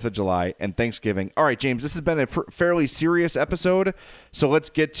 the 4th of July, and Thanksgiving. All right, James, this has been a fairly serious episode, so let's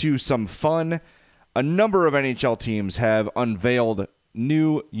get to some fun. A number of NHL teams have unveiled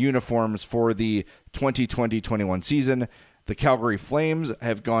new uniforms for the 2020-21 season. The Calgary Flames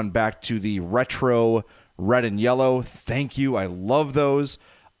have gone back to the retro red and yellow. Thank you. I love those.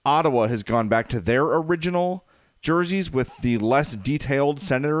 Ottawa has gone back to their original jerseys with the less detailed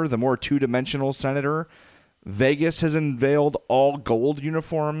Senator, the more two-dimensional Senator. Vegas has unveiled all gold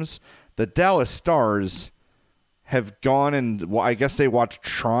uniforms. The Dallas Stars have gone and, well, I guess they watched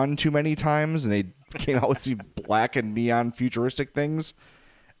Tron too many times and they came out with these black and neon futuristic things.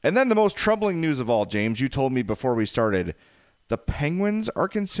 And then the most troubling news of all, James, you told me before we started, the Penguins are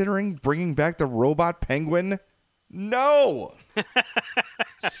considering bringing back the robot penguin. No!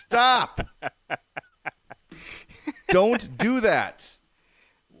 Stop! Don't do that.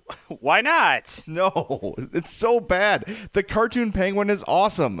 Why not? No, it's so bad. The cartoon penguin is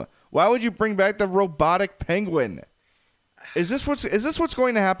awesome. Why would you bring back the robotic penguin? Is this what's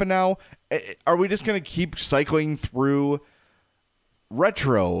going to happen now? Are we just going to keep cycling through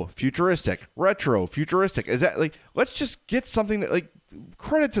retro, futuristic? Is that like, let's just get something that, like,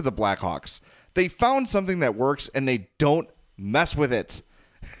 credit to the Blackhawks. They found something that works and they don't mess with it.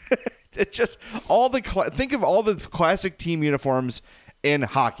 It's just think of all the classic team uniforms in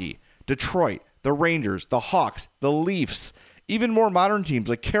hockey. Detroit, the Rangers, the Hawks, the Leafs, even more modern teams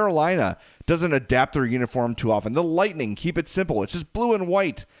like Carolina doesn't adapt their uniform too often. The Lightning, keep it simple. It's just blue and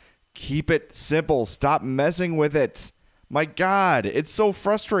white. Keep it simple. Stop messing with it. My God, it's so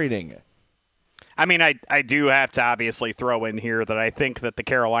frustrating. I mean, I do have to obviously throw in here that I think that the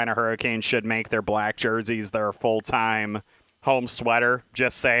Carolina Hurricanes should make their black jerseys their full-time home sweater.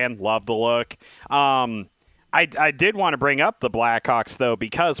 Just saying. Love the look. I did want to bring up the Blackhawks, though,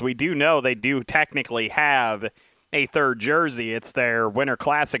 because we do know they do technically have a third jersey. It's their Winter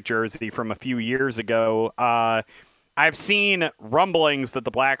Classic jersey from a few years ago. I've seen rumblings that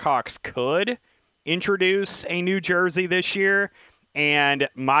the Blackhawks could introduce a new jersey this year, and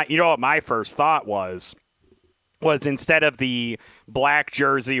my first thought was instead of the black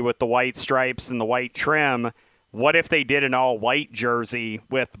jersey with the white stripes and the white trim, what if they did an all-white jersey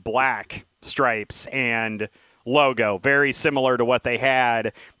with black stripes and logo, very similar to what they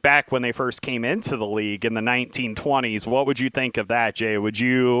had back when they first came into the league in the 1920s. What would you think of that, Jay? Would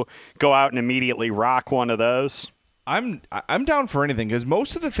you go out and immediately rock one of those? I'm down for anything because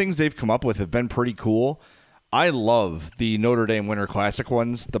most of the things they've come up with have been pretty cool. I love the Notre Dame Winter Classic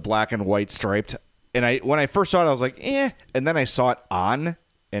ones, the black and white striped. And when I first saw it, I was like, and then I saw it on,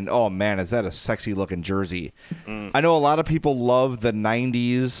 and oh man, is that a sexy looking jersey. I know a lot of people love the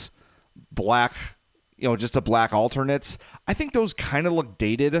 90s black, just the black alternates. I think those kind of look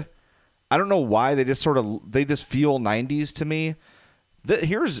dated. I don't know why. They just feel 90s to me.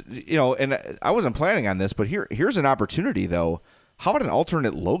 Here's, and I wasn't planning on this, but here's an opportunity though. How about an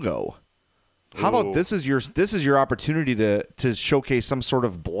alternate logo? How about this is your opportunity to showcase some sort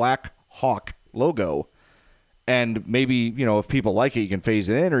of Black Hawk logo, And maybe, if people like it, you can phase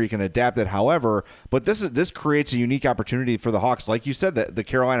it in or you can adapt it however. But this creates a unique opportunity for the Hawks. Like you said, that the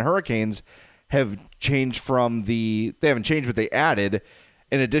Carolina Hurricanes have changed they haven't changed, but they added,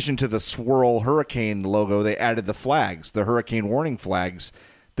 in addition to the swirl hurricane logo, they added the flags, the hurricane warning flags.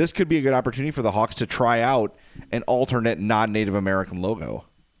 This could be a good opportunity for the Hawks to try out an alternate non-Native American logo.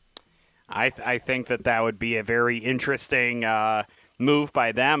 I think that would be a very interesting move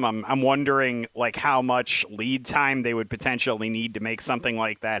by them. I'm wondering how much lead time they would potentially need to make something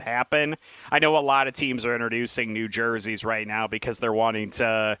like that happen. I know a lot of teams are introducing new jerseys right now because they're wanting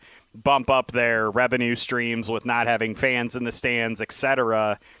to bump up their revenue streams with not having fans in the stands,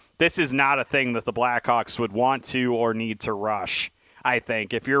 etc. This is not a thing that the Blackhawks would want to or need to rush. I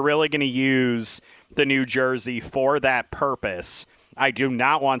think if you're really going to use the new jersey for that purpose, I do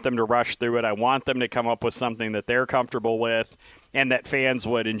not want them to rush through it. I want them to come up with something that they're comfortable with and that fans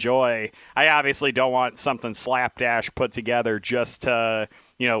would enjoy. I obviously don't want something slapdash put together just to,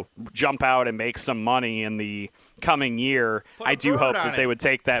 jump out and make some money in the coming year. I do hope that they would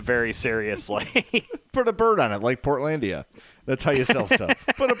take that very seriously. Put a bird on it, like Portlandia. That's how you sell stuff.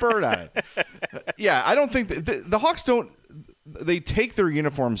 Put a bird on it. Yeah, I don't think the Hawks don't. They take their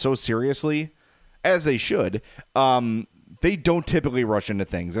uniform so seriously, as they should. They don't typically rush into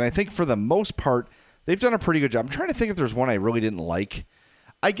things, and I think for the most part, they've done a pretty good job. I'm trying to think if there's one I really didn't like.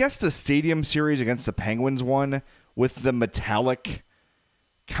 I guess the Stadium Series against the Penguins one with the metallic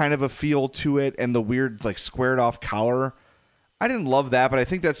kind of a feel to it and the weird squared off collar. I didn't love that, but I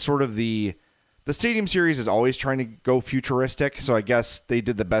think that's sort of the Stadium Series is always trying to go futuristic, so I guess they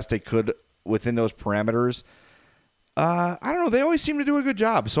did the best they could within those parameters. I don't know. They always seem to do a good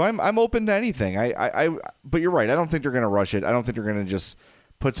job, so I'm open to anything. But you're right. I don't think they're going to rush it. I don't think they're going to just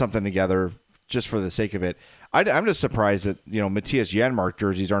put something together just for the sake of it. I'm just surprised that Matthias Janmark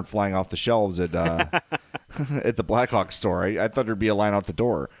jerseys aren't flying off the shelves at at the Blackhawks store. I thought there'd be a line out the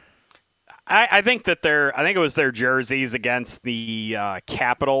door. I think that it was their jerseys against the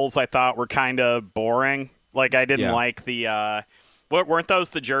Capitals. I thought were kind of boring. I didn't like the. Weren't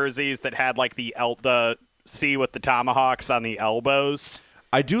those the jerseys that had the C with the tomahawks on the elbows?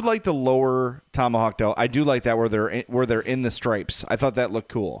 I do like the lower tomahawk. I do like that where they're in the stripes. I thought that looked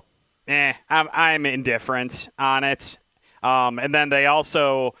cool. I'm indifferent on it. And then they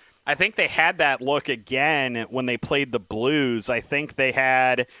also, I think they had that look again when they played the Blues. I think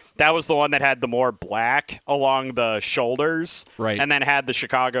that was the one that had the more black along the shoulders, right? And then had the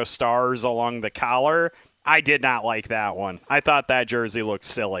Chicago Stars along the collar. I did not like that one. I thought that jersey looked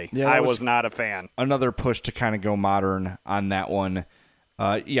silly. Yeah, I was not a fan. Another push to kind of go modern on that one.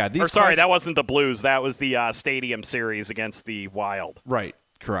 That wasn't the Blues. That was the Stadium Series against the Wild. Right.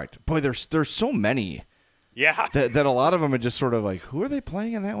 Correct. Boy, there's so many. Yeah. That a lot of them are just sort of who are they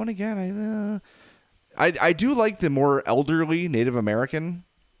playing in that one again? I do like the more elderly Native American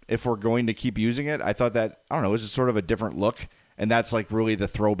if we're going to keep using it. I thought that, I don't know, it was just sort of a different look, and that's really the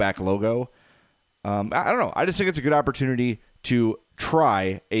throwback logo. I don't know. I just think it's a good opportunity to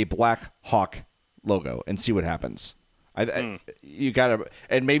try a Black Hawk logo and see what happens. You gotta,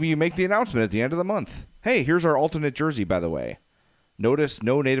 and maybe you make the announcement at the end of the month. Hey, here's our alternate jersey, by the way. Notice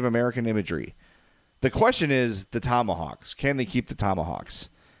no Native American imagery. The question is the tomahawks. Can they keep the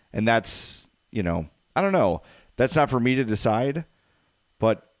tomahawks? And that's, I don't know. That's not for me to decide.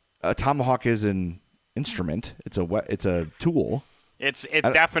 But a tomahawk is an instrument. It's a tool. It's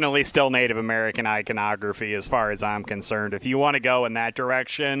definitely still Native American iconography as far as I'm concerned. If you want to go in that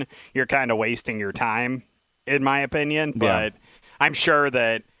direction, you're kind of wasting your time, in my opinion. But I'm sure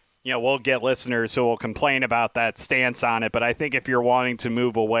that we'll get listeners who will complain about that stance on it. But I think if you're wanting to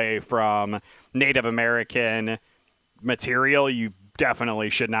move away from Native American material, you definitely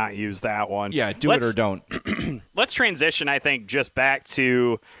should not use that one. Yeah, do it or don't. Let's transition, I think, just back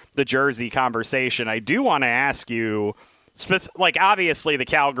to the jersey conversation. I do want to ask you, obviously the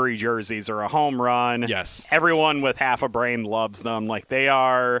Calgary jerseys are a home run. Yes. Everyone with half a brain loves them. They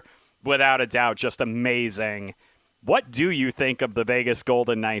are, without a doubt, just amazing. What do you think of the Vegas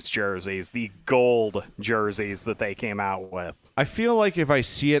Golden Knights jerseys, the gold jerseys that they came out with? I feel like if I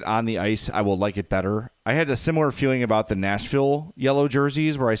see it on the ice, I will like it better. I had a similar feeling about the Nashville yellow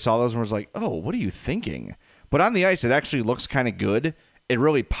jerseys where I saw those and was like, oh, what are you thinking? But on the ice, it actually looks kind of good. It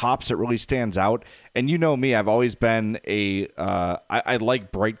really pops. It really stands out. And you know me, I've always been I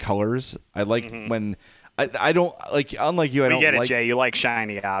like bright colors. I like when I don't like, unlike you, I don't like. We get it, Jay. You like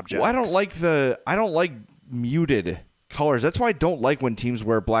shiny objects. Well, I don't like muted colors. That's why I don't like when teams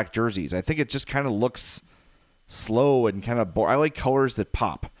wear black jerseys. I think it just kind of looks slow and kind of boring. I like colors that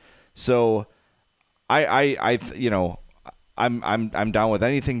pop. So I I'm down with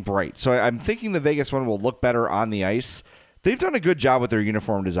anything bright. So I'm thinking the Vegas one will look better on the ice. They've done a good job with their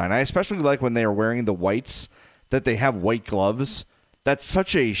uniform design. I especially like when they are wearing the whites, that they have white gloves. That's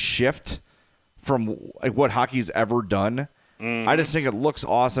such a shift from like what hockey's ever done. I just think it looks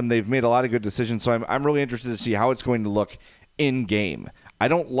awesome. They've made a lot of good decisions, so I'm really interested to see how it's going to look in game. I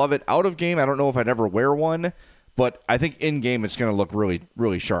don't love it out of game. I don't know if I'd ever wear one, but I think in game it's going to look really,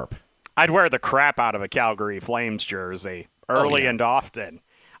 really sharp. I'd wear the crap out of a Calgary Flames jersey early and often.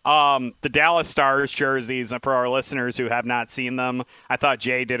 The Dallas Stars jerseys, for our listeners who have not seen them, I thought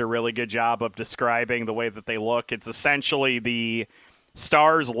Jay did a really good job of describing the way that they look. It's essentially the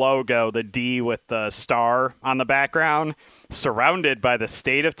Stars logo, the D with the star on the background, surrounded by the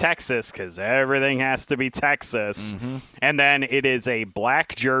state of Texas, because everything has to be Texas. And then it is a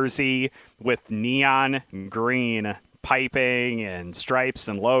black jersey with neon green piping and stripes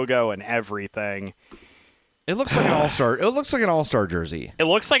and logo and everything. It looks like an all-star. It looks like an all-star jersey. It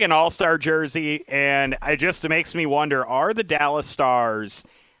looks like an all-star jersey, and it makes me wonder, are the Dallas Stars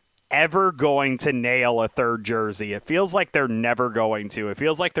ever going to nail a third jersey? It feels like they're never going to. It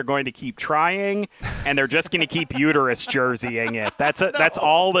feels like they're going to keep trying, and they're just going to keep uterus jerseying it. That's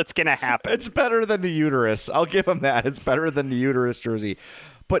all that's going to happen. It's better than the uterus. I'll give them that. It's better than the uterus jersey.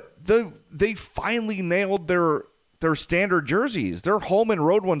 But they finally nailed their standard jerseys. Their home and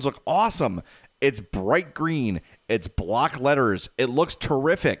road ones look awesome. It's bright green. It's block letters. It looks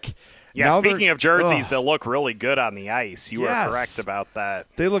terrific. Yeah, now speaking of jerseys that look really good on the ice, you are correct about that.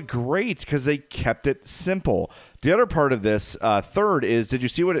 They look great because they kept it simple. The other part of this third is, did you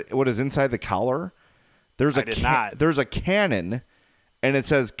see what is inside the collar? There's a cannon, and it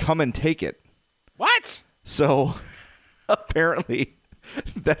says, "Come and take it." What? So apparently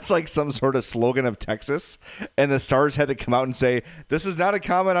that's like some sort of slogan of Texas, and the Stars had to come out and say, this is not a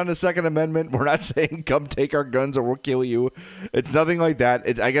comment on the Second Amendment. We're not saying come take our guns or we'll kill you. It's nothing like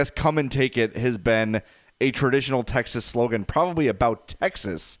that. I guess "come and take it" has been a traditional Texas slogan, probably about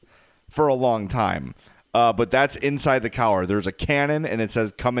Texas, for a long time. But that's inside the collar. There's a cannon, and it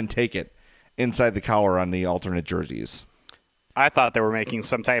says "come and take it" inside the collar on the alternate jerseys. I thought they were making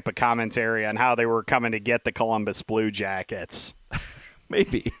some type of commentary on how they were coming to get the Columbus Blue Jackets.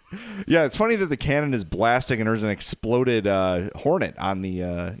 Maybe. Yeah, it's funny that the cannon is blasting and there's an exploded hornet on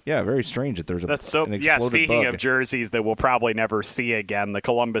the very strange that there's an exploded speaking bug. of jerseys that we'll probably never see again, the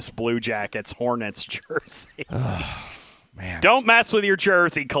Columbus Blue Jackets Hornets jersey. Man. Don't mess with your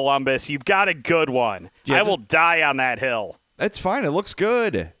jersey, Columbus. You've got a good one. Yeah, I will die on that hill. It's fine. It looks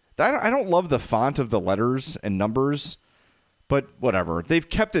good. I don't love the font of the letters and numbers, but whatever. They've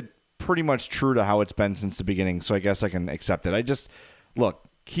kept it pretty much true to how it's been since the beginning, so I guess I can accept it. Look,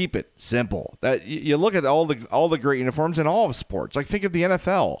 keep it simple. That you look at all the great uniforms in all of sports. Like, think of the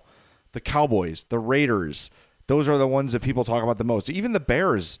NFL, the Cowboys, the Raiders. Those are the ones that people talk about the most. Even the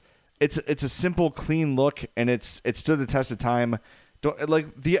Bears. It's a simple, clean look, and it stood the test of time.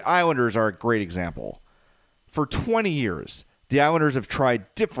 The Islanders are a great example. For 20 years, the Islanders have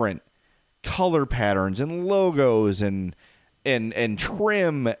tried different color patterns and logos and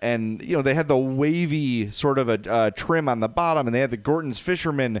trim, and they had the wavy sort of a trim on the bottom, and they had the Gorton's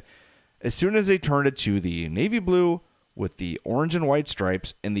Fisherman. As soon as they turned it to the navy blue with the orange and white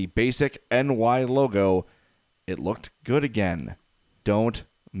stripes and the basic NY logo, it looked good again. Don't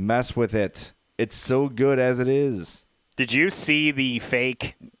mess with it. It's so good as it is. Did you see the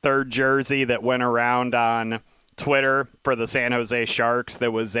fake third jersey that went around on Twitter for the San Jose Sharks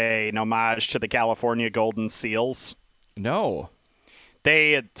that was an homage to the California Golden Seals? No.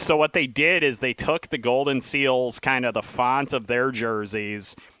 So what they did is they took the Golden Seals, kind of the font of their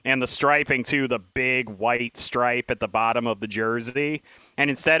jerseys, and the striping to the big white stripe at the bottom of the jersey. And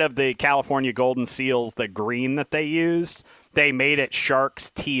instead of the California Golden Seals, the green that they used, they made it Sharks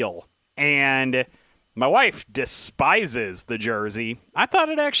teal. And my wife despises the jersey. I thought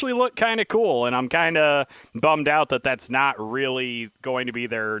it actually looked kind of cool, and I'm kind of bummed out that that's not really going to be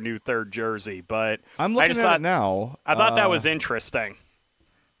their new third jersey. But I'm looking at it now. I thought that was interesting.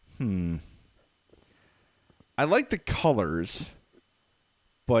 I like the colors,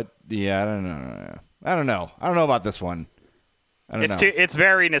 but yeah, I don't know about this one. It's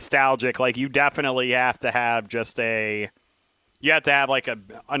very nostalgic. Like, you definitely have to have you have to have like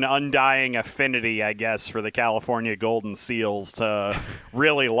an undying affinity, I guess, for the California Golden Seals to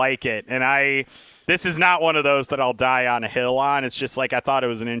really like it. And this is not one of those that I'll die on a hill on. It's just like, I thought it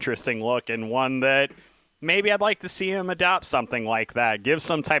was an interesting look, and one that maybe I'd like to see him adopt something like that. Give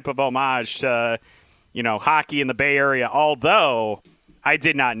some type of homage to, hockey in the Bay Area. Although, I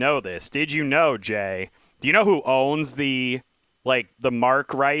did not know this. Did you know, Jay? Do you know who owns the like the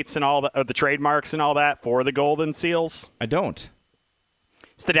mark rights and all the trademarks and all that for the Golden Seals? I don't.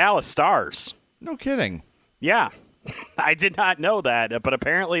 It's the Dallas Stars. No kidding. Yeah. I did not know that, but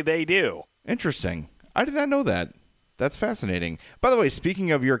apparently they do. Interesting. I did not know that. That's fascinating. By the way,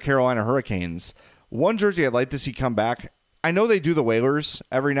 speaking of your Carolina Hurricanes, one jersey I'd like to see come back, I know they do the Whalers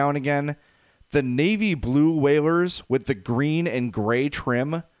every now and again. The navy blue Whalers with the green and gray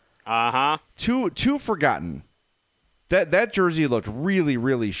trim. Uh-huh. Too forgotten. That jersey looked really,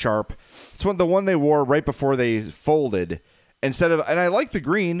 really sharp. It's the one they wore right before they folded. And I like the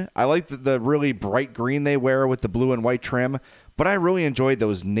green. I like the really bright green they wear with the blue and white trim. But I really enjoyed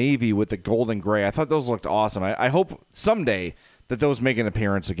those navy with the gold and gray. I thought those looked awesome. I hope someday that those make an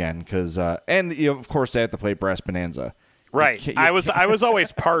appearance again. Because of course they have to play Brass Bonanza. Right. I was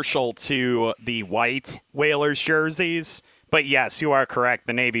always partial to the white Whalers jerseys. But yes, you are correct.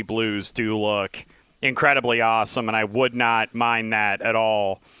 The navy blues do look incredibly awesome, and I would not mind that at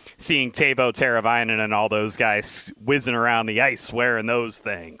all. Seeing Teuvo Teravainen and all those guys whizzing around the ice wearing those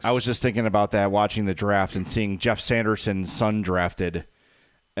things. I was just thinking about that watching the draft and seeing Jeff Sanderson's son drafted.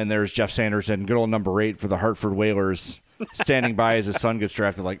 And there's Jeff Sanderson, good old number 8 for the Hartford Whalers, standing by as his son gets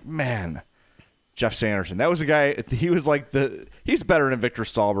drafted. Like, man, Jeff Sanderson. That was a guy, he was like he's better than Victor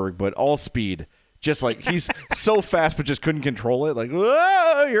Stahlberg, but all speed. Just like he's so fast, but just couldn't control it. Like,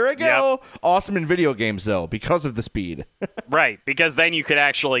 whoa, here I go. Yep. Awesome in video games, though, because of the speed. Right, because then you could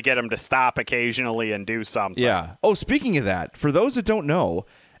actually get him to stop occasionally and do something. Yeah. Oh, speaking of that, for those that don't know,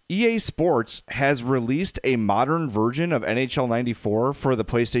 EA Sports has released a modern version of NHL 94 for the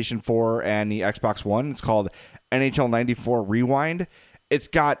PlayStation 4 and the Xbox One. It's called NHL 94 Rewind. It's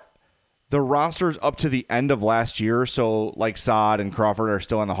got the rosters up to the end of last year, so like Saad and Crawford are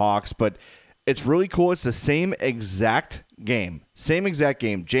still on the Hawks, but it's really cool. It's the same exact game. James,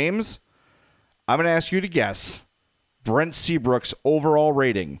 I'm going to ask you to guess Brent Seabrook's overall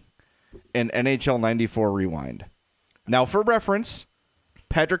rating in NHL 94 Rewind. Now, for reference,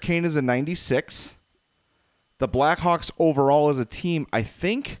 Patrick Kane is a 96. The Blackhawks overall as a team, I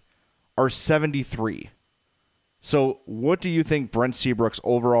think, are 73. So what do you think Brent Seabrook's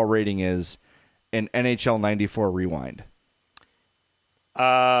overall rating is in NHL 94 Rewind?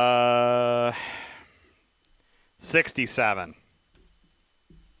 67.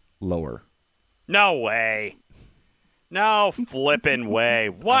 Lower. No way. No flipping way.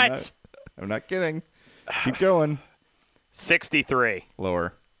 What? I'm not kidding. Keep going. 63.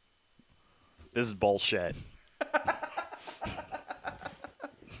 Lower. This is bullshit.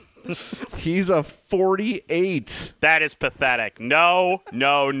 He's a 48. That is pathetic. No.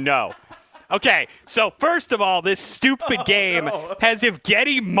 Okay, so first of all, this stupid game has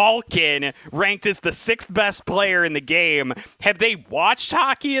Evgeny Malkin ranked as the 6th best player in the game. Have they watched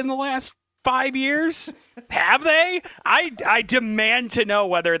hockey in the last 5 years? Have they? I demand to know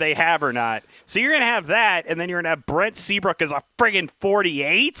whether they have or not. So you're going to have that, and then you're going to have Brent Seabrook as a friggin'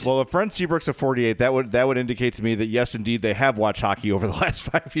 48? Well, if Brent Seabrook's a 48, that would indicate to me that, yes, indeed, they have watched hockey over the last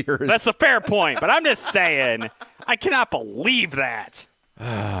 5 years. That's a fair point, but I'm just saying, I cannot believe that.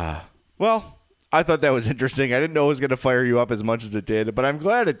 Well, I thought that was interesting. I didn't know it was going to fire you up as much as it did, but I'm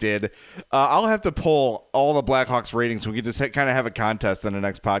glad it did. I'll have to pull all the Blackhawks ratings so we can just kind of have a contest on the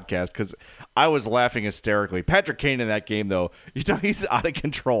next podcast because I was laughing hysterically. Patrick Kane in that game, though, he's out of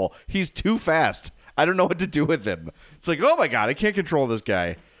control. He's too fast. I don't know what to do with him. It's like, oh, my God, I can't control this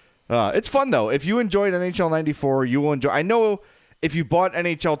guy. It's fun, though. If you enjoyed NHL 94, you will enjoy. I know if you bought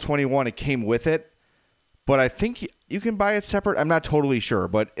NHL 21, it came with it. But I think you can buy it separate. I'm not totally sure,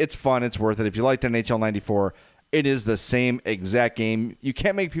 but it's fun. It's worth it. If you liked NHL 94, it is the same exact game. You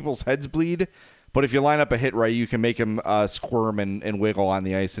can't make people's heads bleed, but if you line up a hit right, you can make them squirm and wiggle on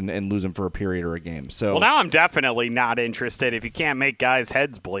the ice and lose them for a period or a game. So, well, now I'm definitely not interested if you can't make guys'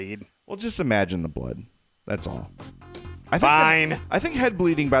 heads bleed. Well, just imagine the blood. That's all. Fine. I think head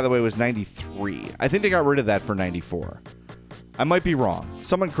bleeding, by the way, was 93. I think they got rid of that for 94. I might be wrong.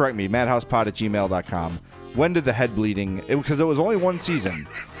 Someone correct me. madhousepod@gmail.com. When did the head bleeding? Because it was only one season.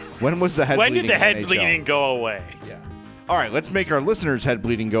 When was the head bleeding? When did the head bleeding go away? Yeah. All right, let's make our listeners' head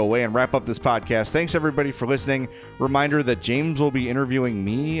bleeding go away and wrap up this podcast. Thanks, everybody, for listening. Reminder that James will be interviewing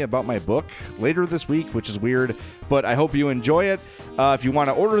me about my book later this week, which is weird, but I hope you enjoy it. If you want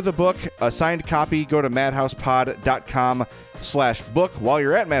to order the book, a signed copy, go to madhousepod.com/book. While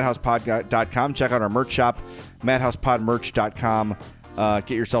you're at madhousepod.com, check out our merch shop, madhousepodmerch.com.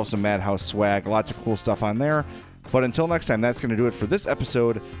 Get yourself some Madhouse swag. Lots of cool stuff on there. But until next time, that's going to do it for this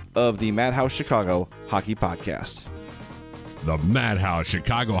episode of the Madhouse Chicago Hockey Podcast. The Madhouse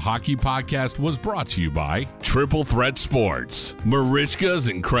Chicago Hockey Podcast was brought to you by Triple Threat Sports, Marishka's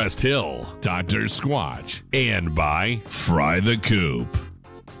in Crest Hill, Dr. Squatch, and by Fry the Coop.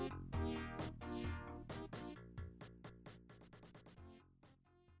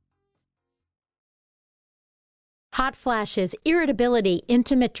 Hot flashes, irritability,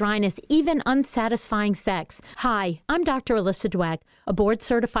 intimate dryness, even unsatisfying sex. Hi, I'm Dr. Alyssa Dweck, a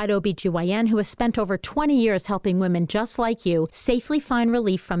board-certified OBGYN who has spent over 20 years helping women just like you safely find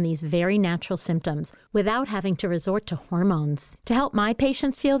relief from these very natural symptoms without having to resort to hormones. To help my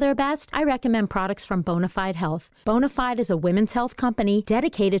patients feel their best, I recommend products from Bonafide Health. Bonafide is a women's health company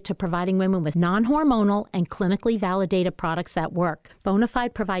dedicated to providing women with non-hormonal and clinically validated products that work.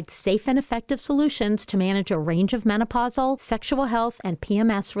 Bonafide provides safe and effective solutions to manage a range of menopausal, sexual health, and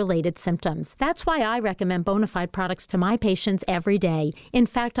PMS-related symptoms. That's why I recommend Bonafide products to my patients every day. In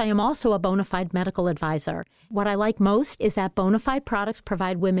fact, I am also a Bonafide medical advisor. What I like most is that Bonafide products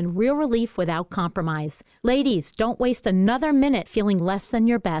provide women real relief without compromise. Ladies, don't waste another minute feeling less than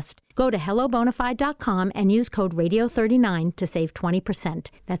your best. Go to hellobonafide.com and use code radio39 to save 20%.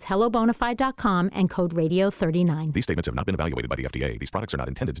 That's hellobonafide.com and code radio39. These statements have not been evaluated by the FDA. These products are not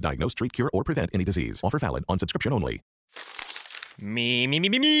intended to diagnose, treat, cure, or prevent any disease. Offer valid on subscription only.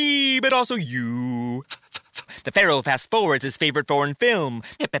 Me, but also you. The Pharaoh fast forwards his favorite foreign film,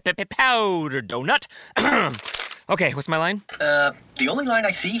 Powder Donut. Okay, what's my line? The only line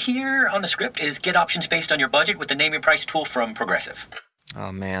I see here on the script is get options based on your budget with the Name Your Price tool from Progressive.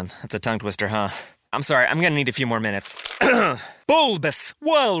 Oh man, that's a tongue twister, huh? I'm sorry, I'm gonna need a few more minutes. Bulbous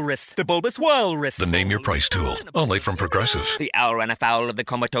Walrus, the Bulbous Walrus. The Name Your Price tool, only from Progressive. The owl ran afoul of the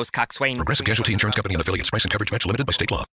comatose coxswain. Progressive Casualty Insurance Company and affiliates. Price and coverage match limited by state law.